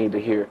words they need to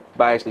hear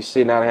by actually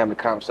sitting down and having a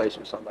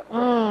conversation with somebody.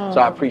 So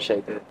I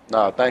appreciate that.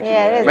 No, thank you.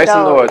 Yeah, Man. Make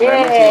some noise,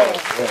 man.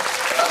 Yeah.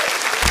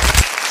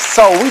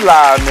 So we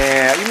live,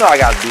 man. You know I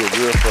gotta do a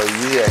grill for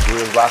you. You had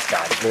grills by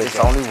Scotty. It's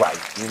only right.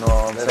 You know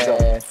what I'm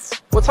saying?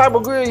 What type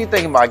of grill you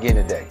thinking about getting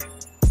today?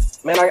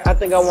 Man, I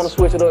think I want to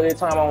switch it up every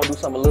time. I want to do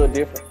something a little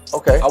different.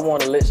 Okay. I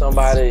want to let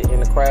somebody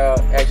in the crowd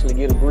actually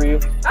get a grill.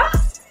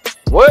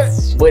 What?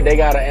 But they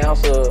gotta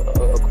answer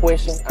a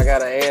question. I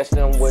gotta ask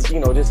them what, you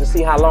know, just to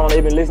see how long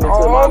they've been listening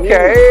to my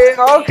music.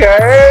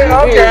 Okay.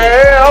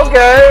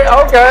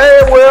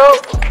 Well,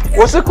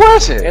 what's the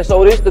question? And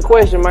so this the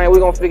question, man. We're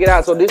gonna figure it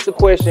out. So this the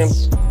question: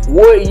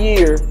 what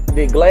year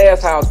did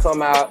Glass House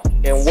come out,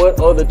 and what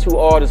other two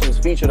artists was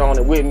featured on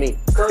it with me?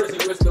 Courtesy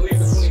Wiz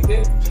Khalifa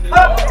 2010.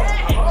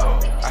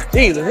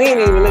 Jesus, he ain't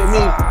even let me.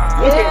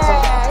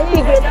 Yeah, he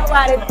ain't get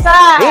nobody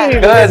time. He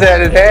does have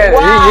his hand.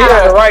 Wow. He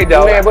had it right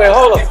though. Man, but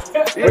hold on.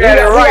 He had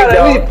it right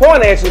though. He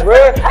point at you,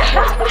 bro.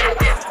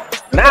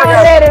 Now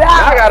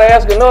I gotta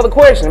ask another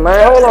question,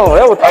 man. Hold on.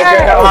 That was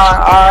Okay, all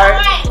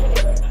right.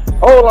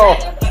 Hold on.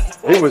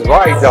 He was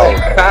right though.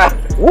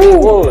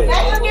 Woo.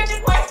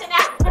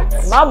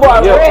 My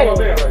boy ready.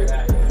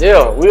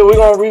 Yeah, we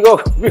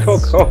gonna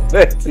come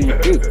back to you,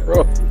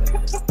 bro.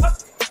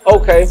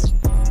 Okay.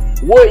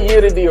 What year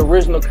did the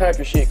original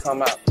country shit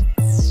come out?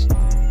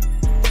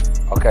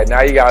 Okay,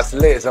 now you gotta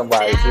select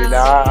somebody. See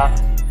now.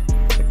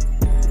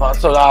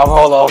 So now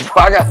hold on, bro.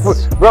 I got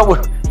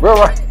bro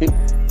right.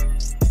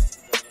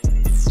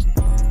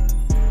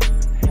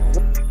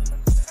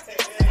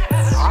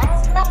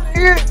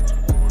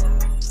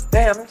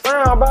 Damn, it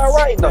sound about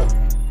right though.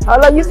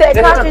 Hold on, you said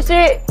country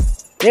shit?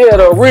 Yeah,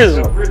 the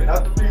original.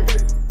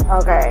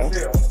 Okay.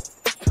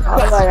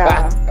 Oh my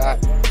God.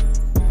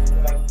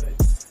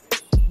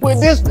 With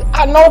this,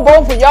 I know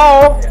both of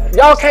y'all.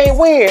 Y'all can't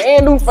win,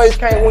 and Nuface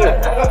can't win.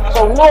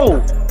 So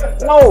no.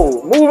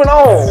 Moving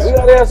on. We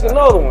gotta ask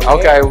another one.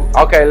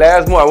 Okay,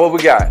 last one. What we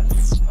got?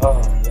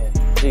 Oh man,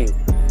 geez.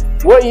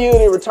 What year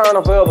did Return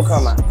of Forever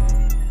come out?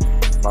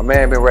 My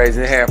man been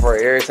raising his hand for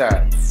it every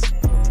time.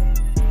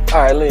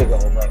 All right, let it go,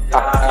 bro. I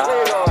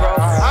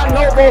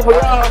know both of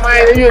y'all,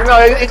 man.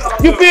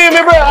 You feel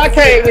me, bro? I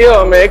can't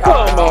hear, man.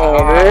 Come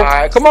on, man. All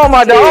right, come on,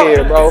 my dog.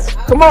 Yeah, bro.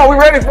 Come on, we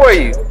ready for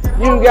you.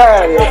 You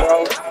got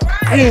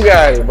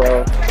it,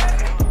 bro.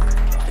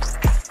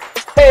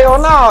 Hell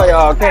no,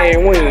 y'all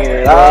can't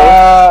win, bro.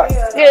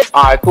 Yeah.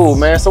 All right, cool,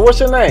 man. So what's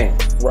your name?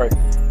 Ray.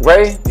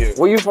 Ray? Yeah.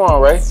 Where you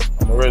from, Ray?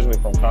 I'm originally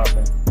from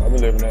Compton. I've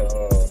been living in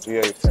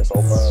GA since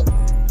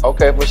 05.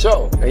 Okay, for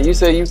sure. And you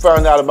said you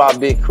found out about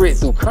Big Krit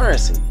through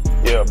Currency.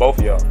 Yeah, both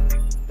of y'all.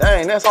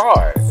 Dang, that's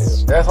hard.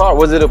 That's hard.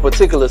 Was it a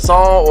particular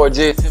song or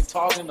just him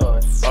talking or?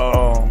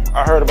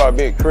 I heard about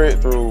Big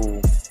Krit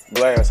through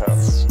Glass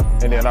House.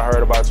 And then I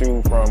heard about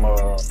you from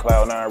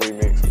Cloud9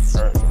 Remix with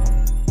Currency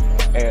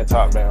and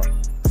Top Down.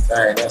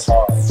 Dang, that's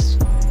hard. All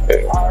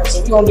right,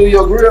 so we're going to do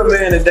your grill,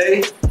 man,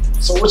 today.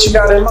 So what you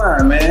got in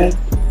mind, man?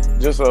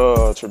 Just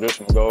a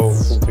traditional gold,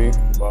 2 feet,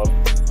 bottom.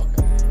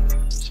 Okay.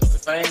 Show the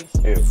things?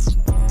 Yeah.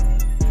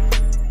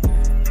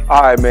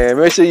 All right, man.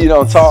 Make sure you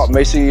don't talk.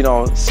 Make sure you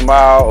don't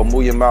smile or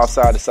move your mouth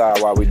side to side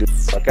while we do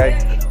this, okay?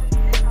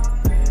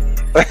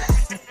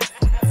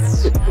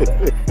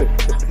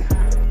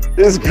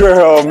 This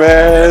girl,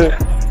 man.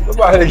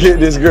 Somebody get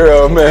this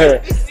girl,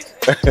 man.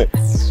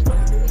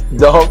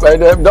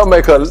 Don't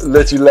make her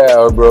let you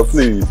laugh, bro,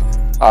 please.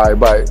 All right,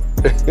 bye.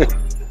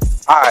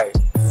 All right.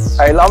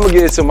 Hey, I'm gonna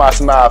get into my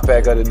smile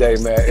fact of the day,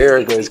 man.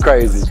 Erica is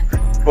crazy.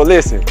 But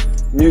listen,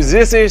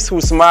 musicians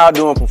who smile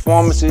during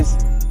performances,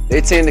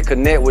 they tend to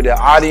connect with their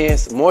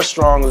audience more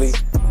strongly,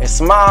 and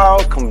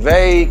smile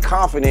convey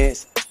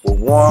confidence with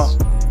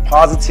warmth,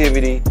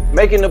 positivity,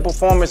 making the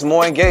performance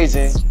more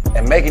engaging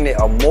and making it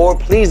a more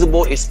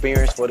pleasurable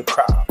experience for the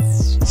crowd.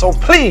 So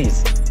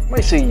please,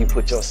 make sure you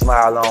put your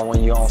smile on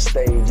when you're on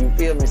stage, you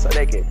feel me, so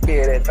they can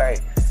feel that thing.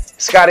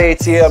 Scotty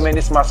ATL, man,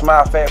 this is my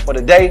smile fact for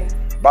the day.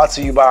 Brought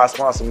to you by our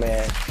sponsor,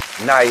 man,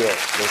 Not Yet.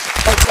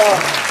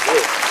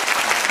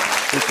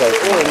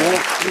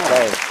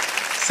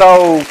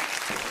 So,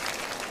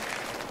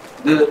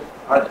 you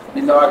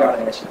know I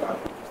gotta ask you about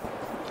it.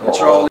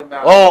 Controlling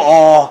my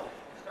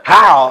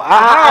how?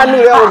 I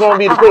knew that was gonna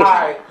be the question.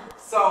 Alright,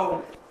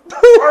 so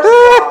first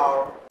of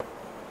all,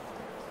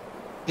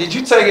 did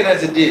you take it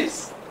as a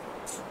diss?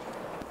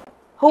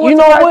 Who You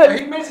know what?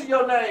 He mentioned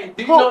your name.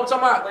 Do you know what I'm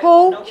talking about?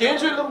 Who?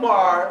 Kendrick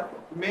Lamar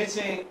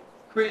mentioned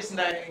Krit's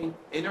name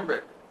in the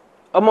record.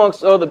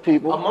 Amongst other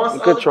people.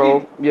 Amongst Control.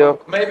 other people. Yeah.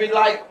 Maybe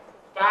like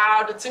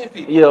 5 to 10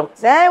 people. Yeah.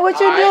 Dang, what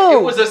you Alright, do?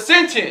 it was a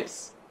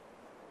sentence.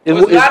 It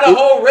was not a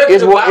whole record.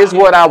 It's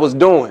what I was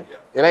doing.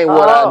 It ain't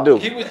what I do.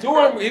 He was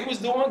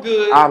doing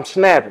good. I'm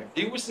snapping.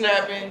 He was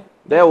snapping.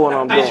 That's what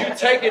I'm doing. Did you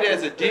take it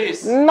as a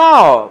diss?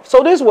 No.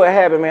 So this is what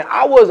happened, man.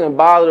 I wasn't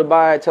bothered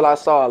by it till I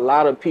saw a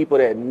lot of people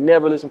that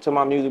never listened to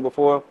my music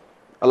before.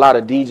 A lot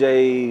of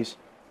DJs,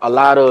 a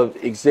lot of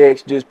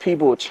execs, just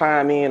people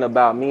chime in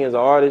about me as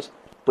an artist,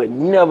 but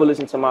never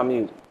listened to my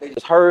music. They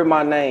just heard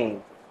my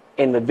name.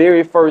 And the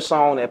very first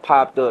song that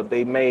popped up,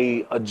 they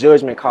made a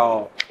judgment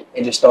call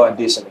and just started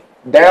dissing me.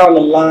 Down the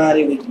line,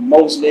 it was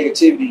most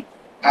negativity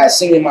I've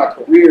seen in my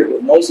career,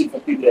 but mostly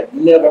from people that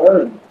never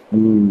heard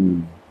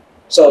me.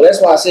 So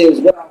that's why I say it was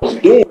what I was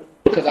doing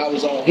because I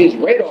was on his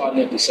radar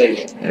enough to say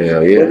that.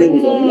 Hell yeah. But there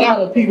was a lot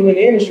of people in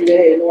the industry that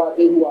had no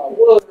idea who I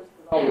was.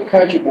 I was a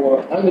country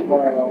boy,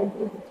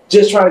 underground,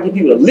 just trying to get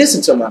people to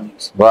listen to my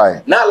music.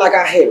 Right. Not like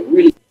I had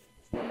really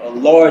a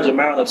large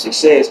amount of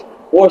success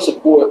or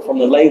support from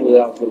the label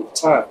that I was with at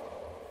the time.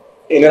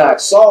 And then I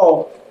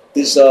saw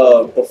this,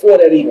 before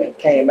that even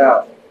came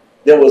out,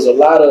 there was a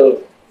lot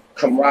of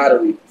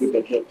camaraderie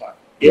within hip hop.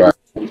 Everyone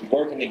was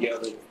working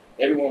together.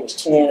 Everyone was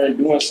touring,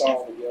 doing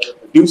songs together,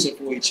 producing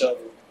for each other.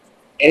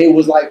 And it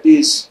was like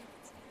this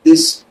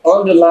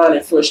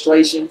underlying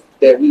frustration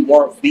that we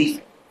weren't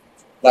beefing.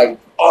 Like,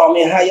 oh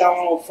man, how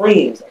y'all on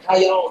friends? Like, how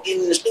y'all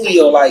getting in the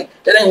studio? Like,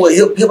 that ain't what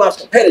hip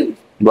hop's competitive.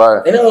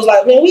 Right. And it was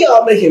like, man, we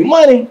all making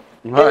money.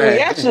 Right. And we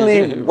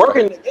actually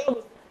working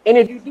together. And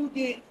if you do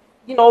get,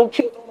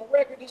 killed on a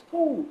record, it's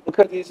cool.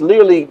 Because it's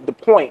literally the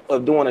point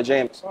of doing a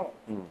jam song.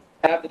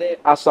 After that,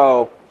 I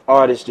saw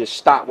artists just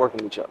stop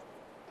working with each other.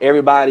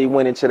 Everybody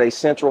went into their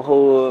central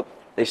hub.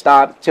 They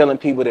stopped telling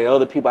people that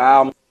other people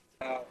albums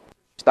out.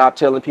 Stopped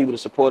telling people to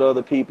support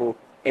other people.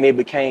 And it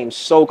became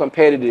so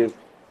competitive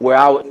where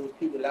it was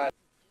people that I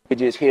could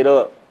just hit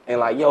up and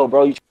like, yo,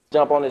 bro, you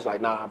jump on this? Like,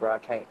 nah, bro, I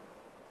can't.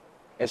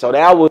 And so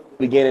that was the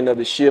beginning of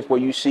the shift where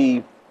you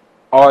see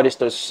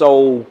artists are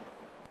so,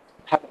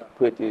 how can I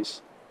put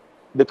this?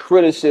 The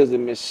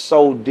criticism is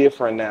so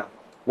different now.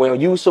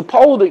 When you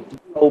supposed to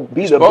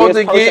be the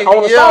best person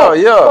on the song.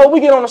 Yeah. We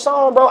get on the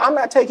song, bro. I'm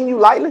not taking you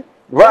lightly.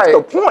 Right.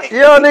 That's the point.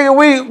 Yeah, nigga,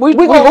 we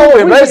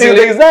moving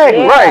basically.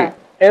 Exactly. Yeah. Right.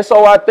 And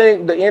so I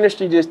think the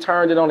industry just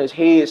turned it on its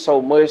head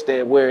so much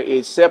that where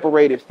it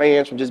separated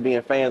fans from just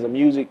being fans of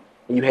music,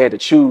 and you had to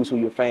choose who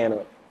you're a fan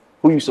of,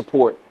 who you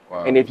support.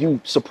 Wow. And if you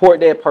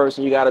support that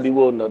person, you got to be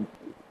willing to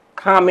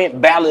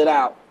comment, battle it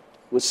out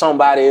with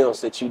somebody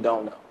else that you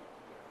don't know.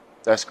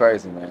 That's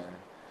crazy, man.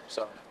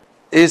 So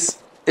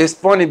it's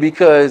funny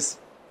because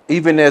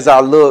even as I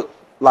look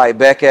like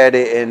back at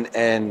it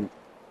and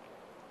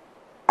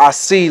I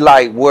see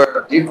like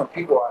where different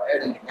people are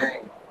at in the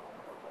game,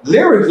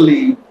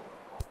 lyrically,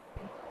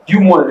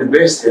 you one of the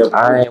best ever.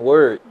 I ain't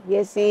worried.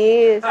 Yes,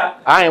 he is.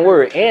 I ain't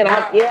worried. And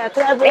I'll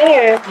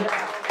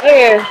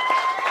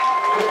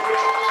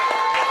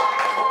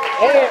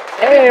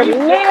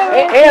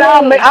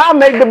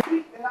make the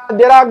beat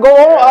that I go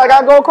on, like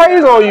I go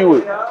crazy on you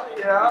with.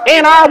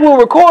 And I will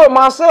record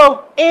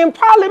myself and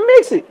probably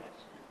mix it.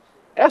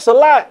 That's a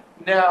lot.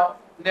 Now,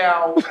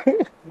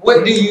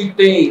 what do you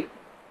think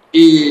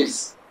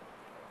is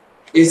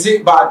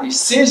it by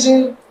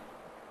decision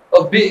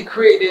of Big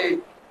Krit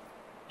that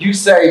you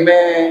say,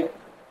 man,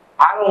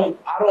 I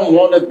don't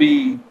want to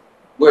be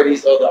where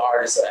these other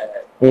artists are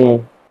at.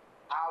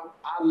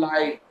 I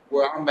like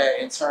where I'm at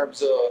in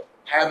terms of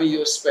having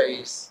your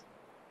space,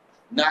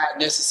 not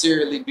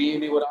necessarily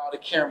being there with all the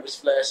cameras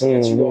flashing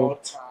at you all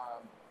the time.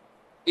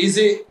 Is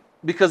it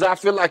because I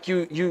feel like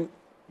you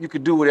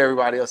could do what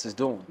everybody else is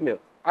doing? Yeah,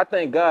 I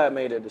think God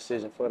made that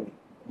decision for me.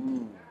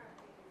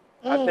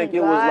 I think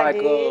it was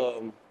like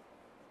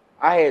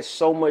I had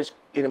so much.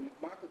 My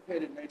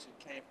competitive nature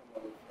came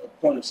from a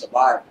point of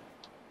survival.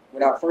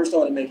 When I first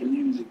started making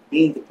music,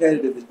 being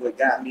competitive is what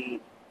got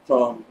me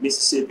from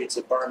Mississippi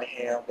to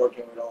Birmingham,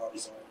 working with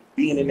artists,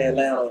 being in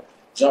Atlanta,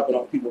 jumping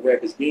on people's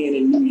records, being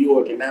in New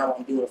York, and now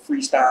I'm doing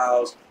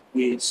freestyles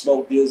with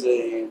Smoke Dizza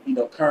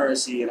and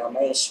Currency, and I'm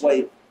on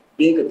Sway.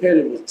 Being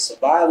competitive was a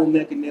survival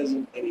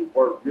mechanism, and it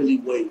worked really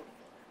well.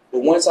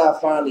 But once I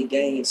finally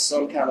gained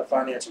some kind of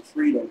financial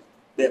freedom,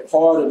 that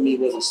part of me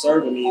wasn't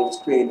serving me, it was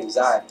creating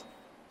anxiety.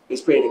 It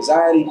was creating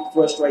anxiety,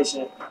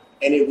 frustration,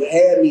 and it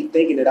had me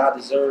thinking that I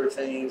deserved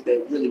things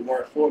that really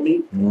weren't for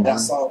me, that I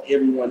saw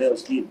everyone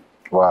else getting.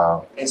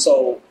 Wow. And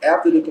so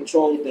after the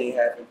Control thing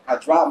happened, I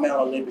dropped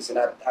Mount Olympus and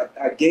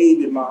I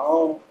gave it my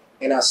all,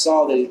 and I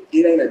saw that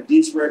it ain't a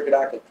diss record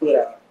I could put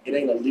out. It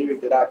ain't a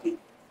lyric that I could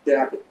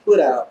put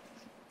out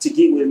to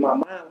get with my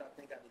mind I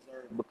think I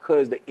deserve.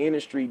 Because the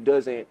industry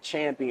doesn't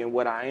champion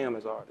what I am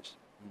as an artist.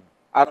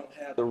 I don't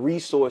have the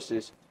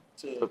resources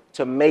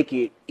to make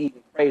it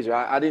even crazier.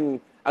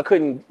 I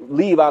couldn't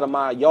leave out of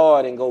my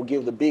yard and go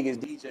give the biggest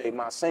DJ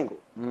my single.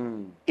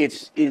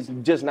 It's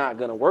just not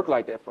gonna work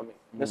like that for me.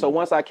 And so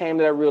once I came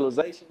to that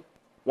realization,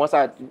 once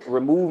I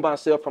removed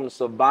myself from the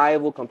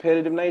survival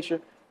competitive nature,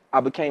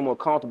 I became more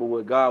comfortable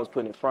with what God was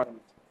putting in front of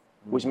me,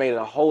 which made it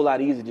a whole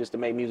lot easier just to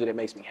make music that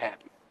makes me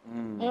happy.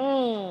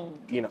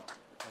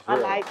 I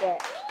like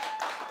that.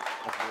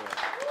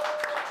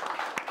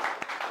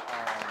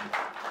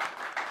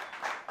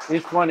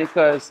 It's funny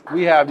because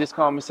we have this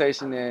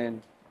conversation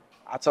and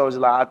I told you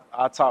like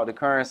I talk to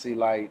Currency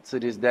like to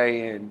this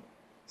day, and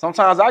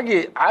sometimes I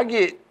get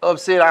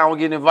upset I don't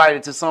get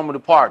invited to some of the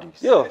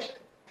parties.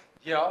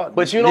 Yeah,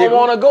 but you don't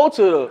want to go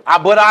to the.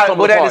 But at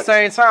the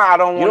same time I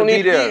don't want to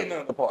be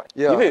there. The party.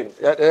 Yeah,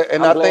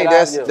 and I think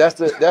that's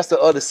the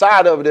other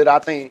side of it that I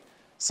think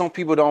some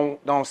people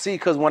don't see.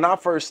 Because when I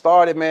first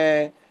started,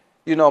 man,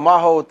 my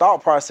whole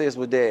thought process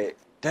was that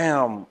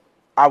damn,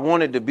 I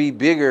wanted to be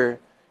bigger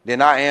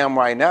than I am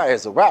right now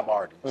as a rap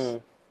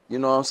artist. You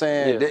know what I'm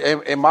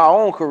saying? In my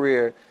own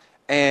career.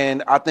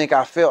 And I think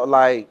I felt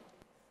like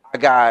I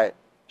got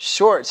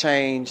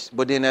shortchanged,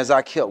 but then as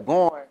I kept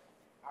going,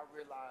 I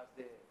realized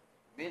that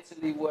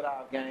mentally what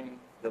I've gained,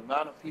 the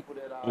amount of people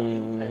that I've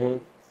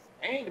impacted,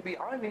 and to be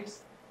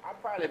honest, I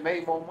probably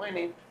made more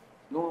money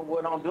doing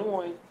what I'm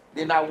doing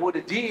than I would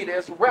have did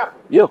as a rapper.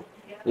 Yeah.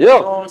 You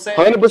know what I'm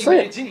saying?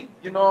 100%.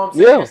 You know what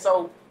I'm saying?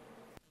 So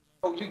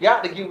you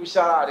got to give a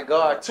shout out to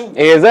God too.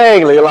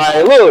 Exactly.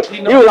 Like, look,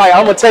 you was like,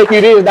 I'm gonna take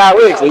you this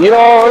direction. You know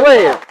what I'm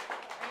saying?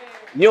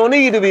 You don't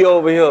need to be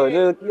over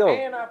here. Just,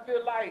 And I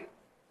feel like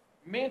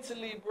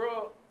mentally,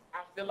 bro, I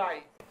feel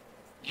like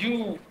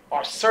you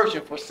are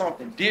searching for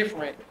something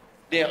different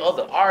than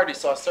other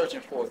artists are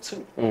searching for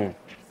too.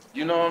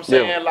 You know what I'm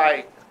saying? Yeah.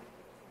 Like,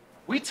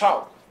 we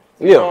talk.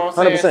 You Yeah, know what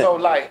I'm saying? 100%. So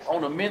like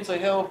on a mental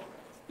health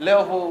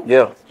level,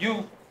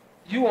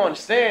 you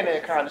understand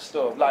that kind of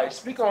stuff. Like,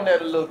 speak on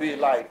that a little bit.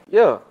 Like,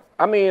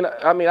 I mean,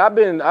 I've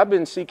been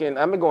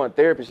going to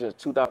therapy since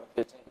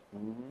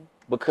 2015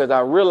 because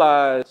I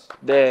realized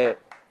that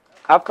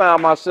I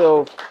found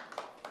myself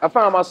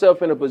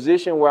in a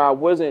position where I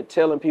wasn't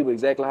telling people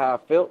exactly how I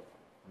felt.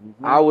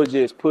 I was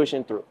just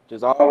pushing through,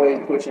 just always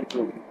pushing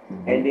through.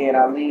 And then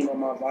I lean on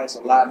my vice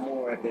a lot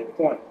more at that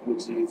point,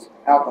 which is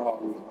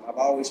alcoholism. I've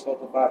always spoke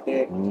about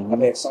that.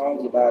 I've had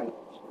songs about it.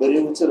 But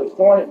it was to the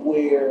point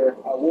where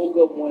I woke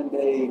up one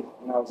day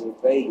when I was in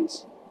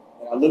Vegas,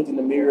 and I looked in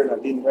the mirror and I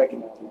didn't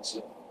recognize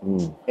myself.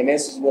 And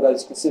this is what I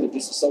consider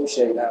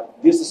disassociated. I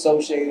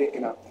disassociated,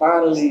 and I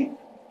finally,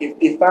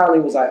 it finally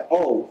was like,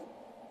 oh,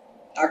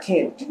 I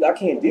can't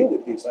deal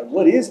with this. Like,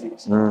 what is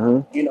this?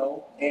 You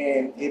know,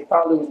 and it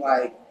probably was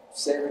like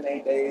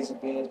 7-8 days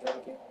of binge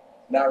drinking,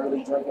 not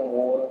really drinking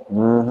water,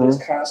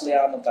 just constantly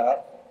out and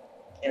about.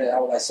 And I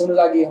was like, as soon as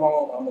I get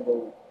home,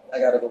 I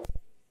gotta go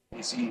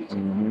this years.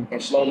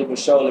 And slowly but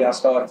surely, I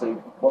started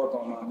to work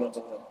on my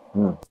mental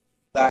health.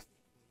 Like,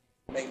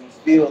 make me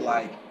feel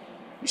like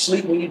you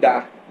sleep when you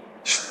die.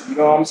 You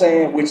know what I'm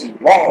saying? Which is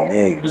wrong.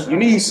 You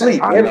need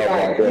sleep.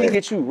 Everybody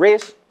get you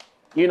rest.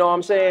 You know what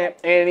I'm saying?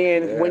 And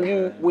then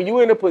when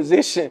you in a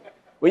position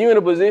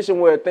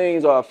where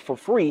things are for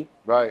free,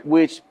 right?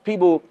 Which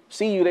people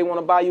see you, they want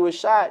to buy you a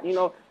shot. You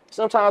know,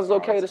 sometimes it's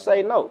okay to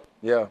say no.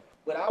 Yeah.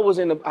 But I was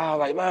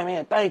like,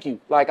 man, thank you.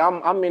 Like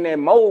I'm in that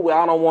mode where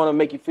I don't want to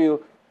make you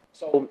feel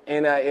so.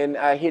 And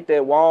I hit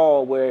that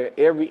wall where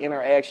every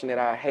interaction that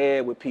I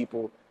had with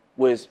people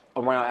was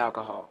around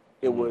alcohol.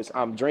 It was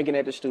I'm drinking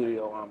at the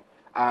studio.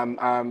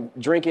 I'm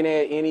drinking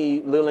at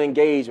any little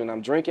engagement.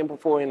 I'm drinking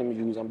before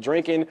interviews. I'm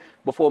drinking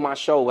before my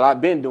show. Well,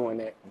 I've been doing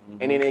that.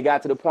 And then it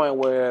got to the point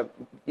where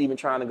even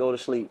trying to go to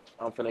sleep,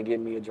 I'm finna get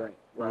me a drink.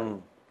 Right.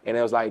 And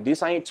it was like,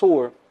 this ain't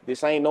tour.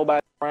 This ain't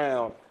nobody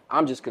around.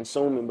 I'm just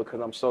consuming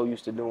because I'm so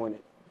used to doing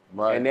it.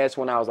 Right. And that's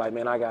when I was like,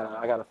 man, I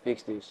gotta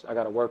fix this. I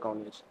gotta work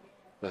on this.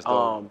 That's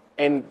dope.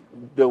 And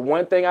the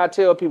one thing I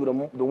tell people,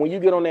 when you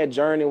get on that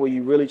journey where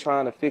you're really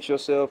trying to fix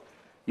yourself,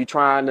 you're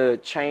trying to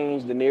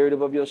change the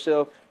narrative of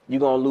yourself, you're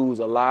going to lose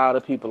a lot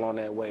of people on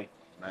that way.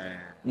 Man.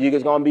 You're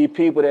just going to be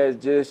people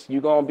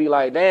you're going to be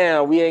like,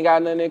 damn, we ain't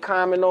got nothing in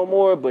common no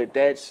more, but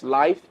that's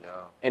life. Yeah.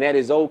 And that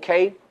is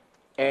okay.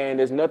 And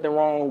there's nothing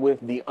wrong with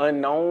the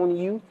unknown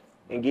you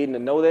and getting to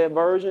know that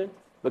version.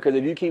 Because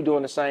if you keep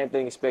doing the same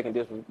thing, expecting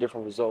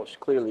different results,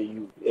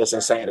 clearly it's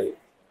insanity,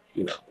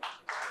 you know.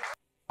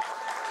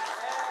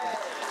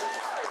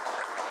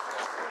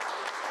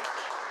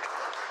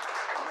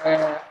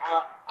 Man,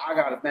 I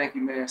gotta thank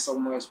you, man, so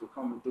much for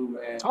coming through,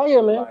 man. Oh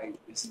yeah, man.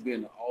 Like, this has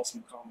been an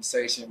awesome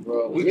conversation,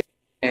 bro. We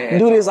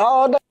do this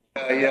all day.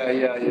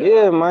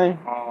 Yeah, man.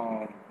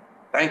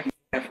 Thank you,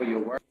 man, for your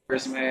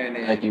words, man.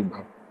 And thank you,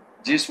 bro.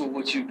 Just for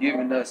what you've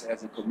given us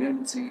as a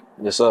community,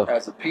 yes, sir.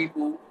 As a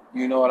people,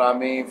 you know what I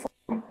mean?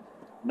 From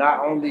not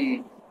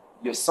only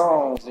your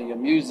songs and your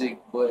music,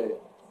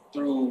 but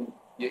through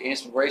your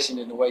inspiration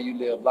and the way you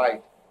live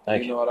life.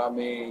 You know what I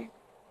mean?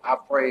 I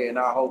pray and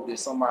I hope that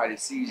somebody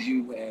sees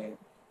you and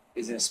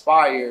is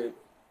inspired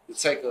to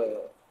take a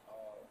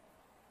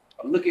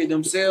look at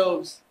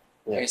themselves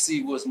and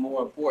see what's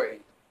more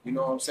important. You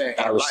know what I'm saying?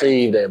 I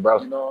received that,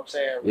 bro. You know what I'm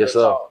saying? Yes,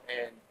 sir.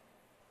 And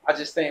I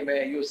just think,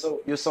 man,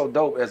 you're so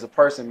dope as a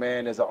person,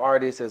 man, as an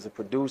artist, as a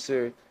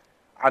producer.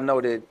 I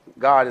know that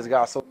God has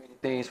got so many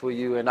things for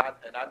you, and I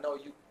know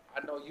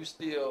you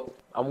still.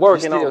 I'm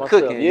working on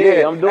cooking.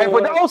 Yeah, I'm doing. And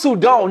for those who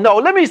don't know,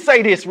 let me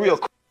say this real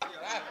quick.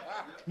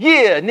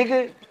 Yeah,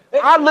 nigga,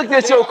 I looked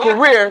at your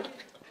career,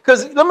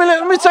 cause let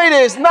me say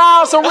this.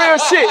 Nah, some real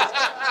shit.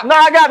 Nah,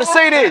 I gotta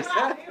say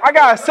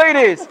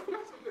this.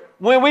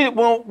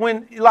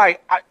 When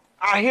like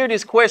I hear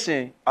this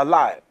question a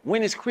lot.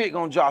 When is Krit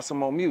gonna drop some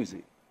more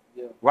music?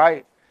 Yeah.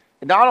 Right?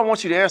 And I don't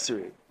want you to answer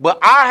it. But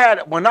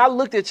when I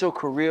looked at your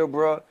career,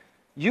 bro,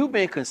 you've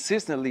been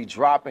consistently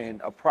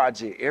dropping a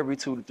project every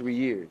 2 to 3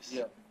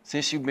 years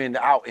since you've been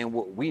out in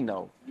what we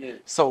know. Yeah.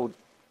 So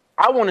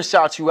I want to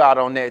shout you out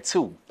on that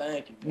too.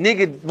 Thank you.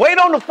 Nigga, wait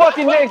on the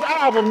fucking next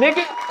album,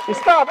 nigga, and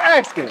stop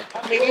asking.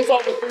 I mean, it's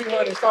over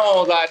 300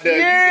 songs out there.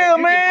 Yeah,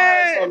 you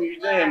man.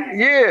 Can find some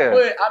yeah.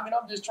 But I mean,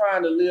 I'm just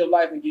trying to live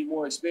life and get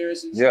more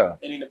experiences. Yeah.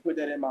 And then to put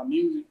that in my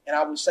music. And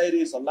I would say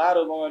this: a lot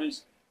of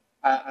artists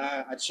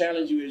I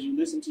challenge you as you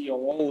listen to your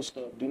old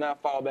stuff. Do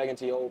not fall back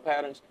into your old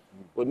patterns.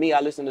 With me, I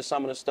listen to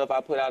some of the stuff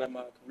I put out in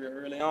my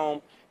career early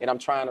on, and I'm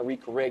trying to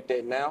recorrect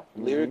that now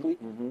lyrically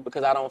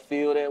because I don't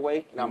feel that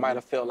way, and I might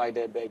have felt like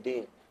that back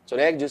then. So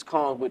that just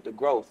comes with the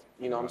growth.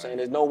 You know what I'm saying?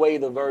 There's no way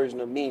the version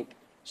of me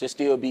should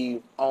still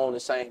be on the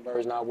same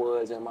version I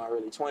was in my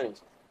early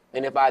 20s.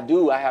 And if I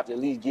do, I have to at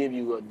least give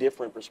you a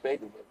different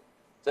perspective of it.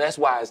 So that's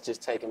why it's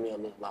just taking me a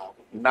little longer.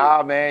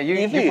 Nah, man,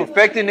 you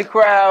perfecting the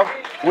crowd.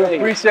 We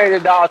appreciate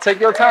it, dog. Take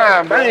your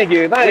time, man. Thank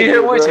you. We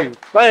here with you.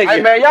 Thank you.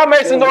 Hey, man, y'all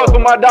make some noise for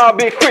my dog,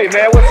 Big Krit,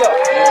 man. What's up?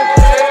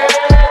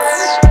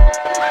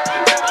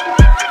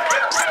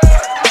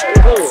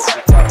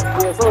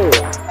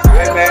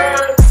 Hey, man.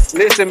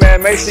 Listen,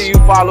 man, make sure you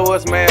follow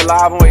us, man,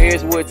 live on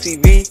Edgewood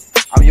TV.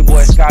 I'm your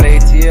boy, Scotty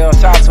ATL.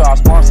 Shout out to our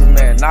sponsors,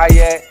 man, Not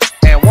Yet.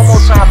 And one more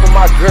time for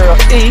my girl,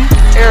 E.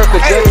 Erica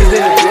Duchess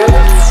in the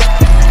building.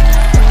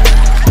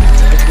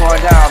 It's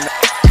going down, man.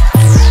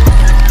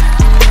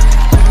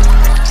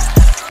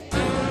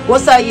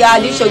 What's up, y'all?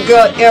 This your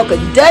girl, Erica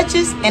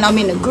Duchess, and I'm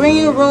in the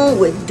green room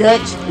with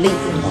Dutch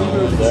Leaf.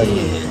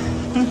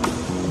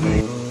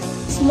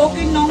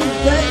 Smoking on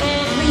Dutch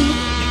Leaf.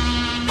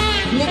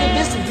 Nigga,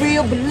 this is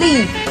real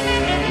belief.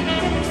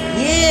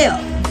 Yeah.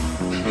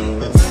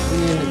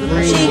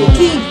 Chief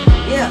Keef.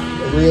 Yeah.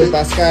 Real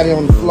by Scotty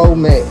on the flow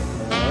mat.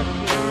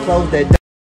 Close that.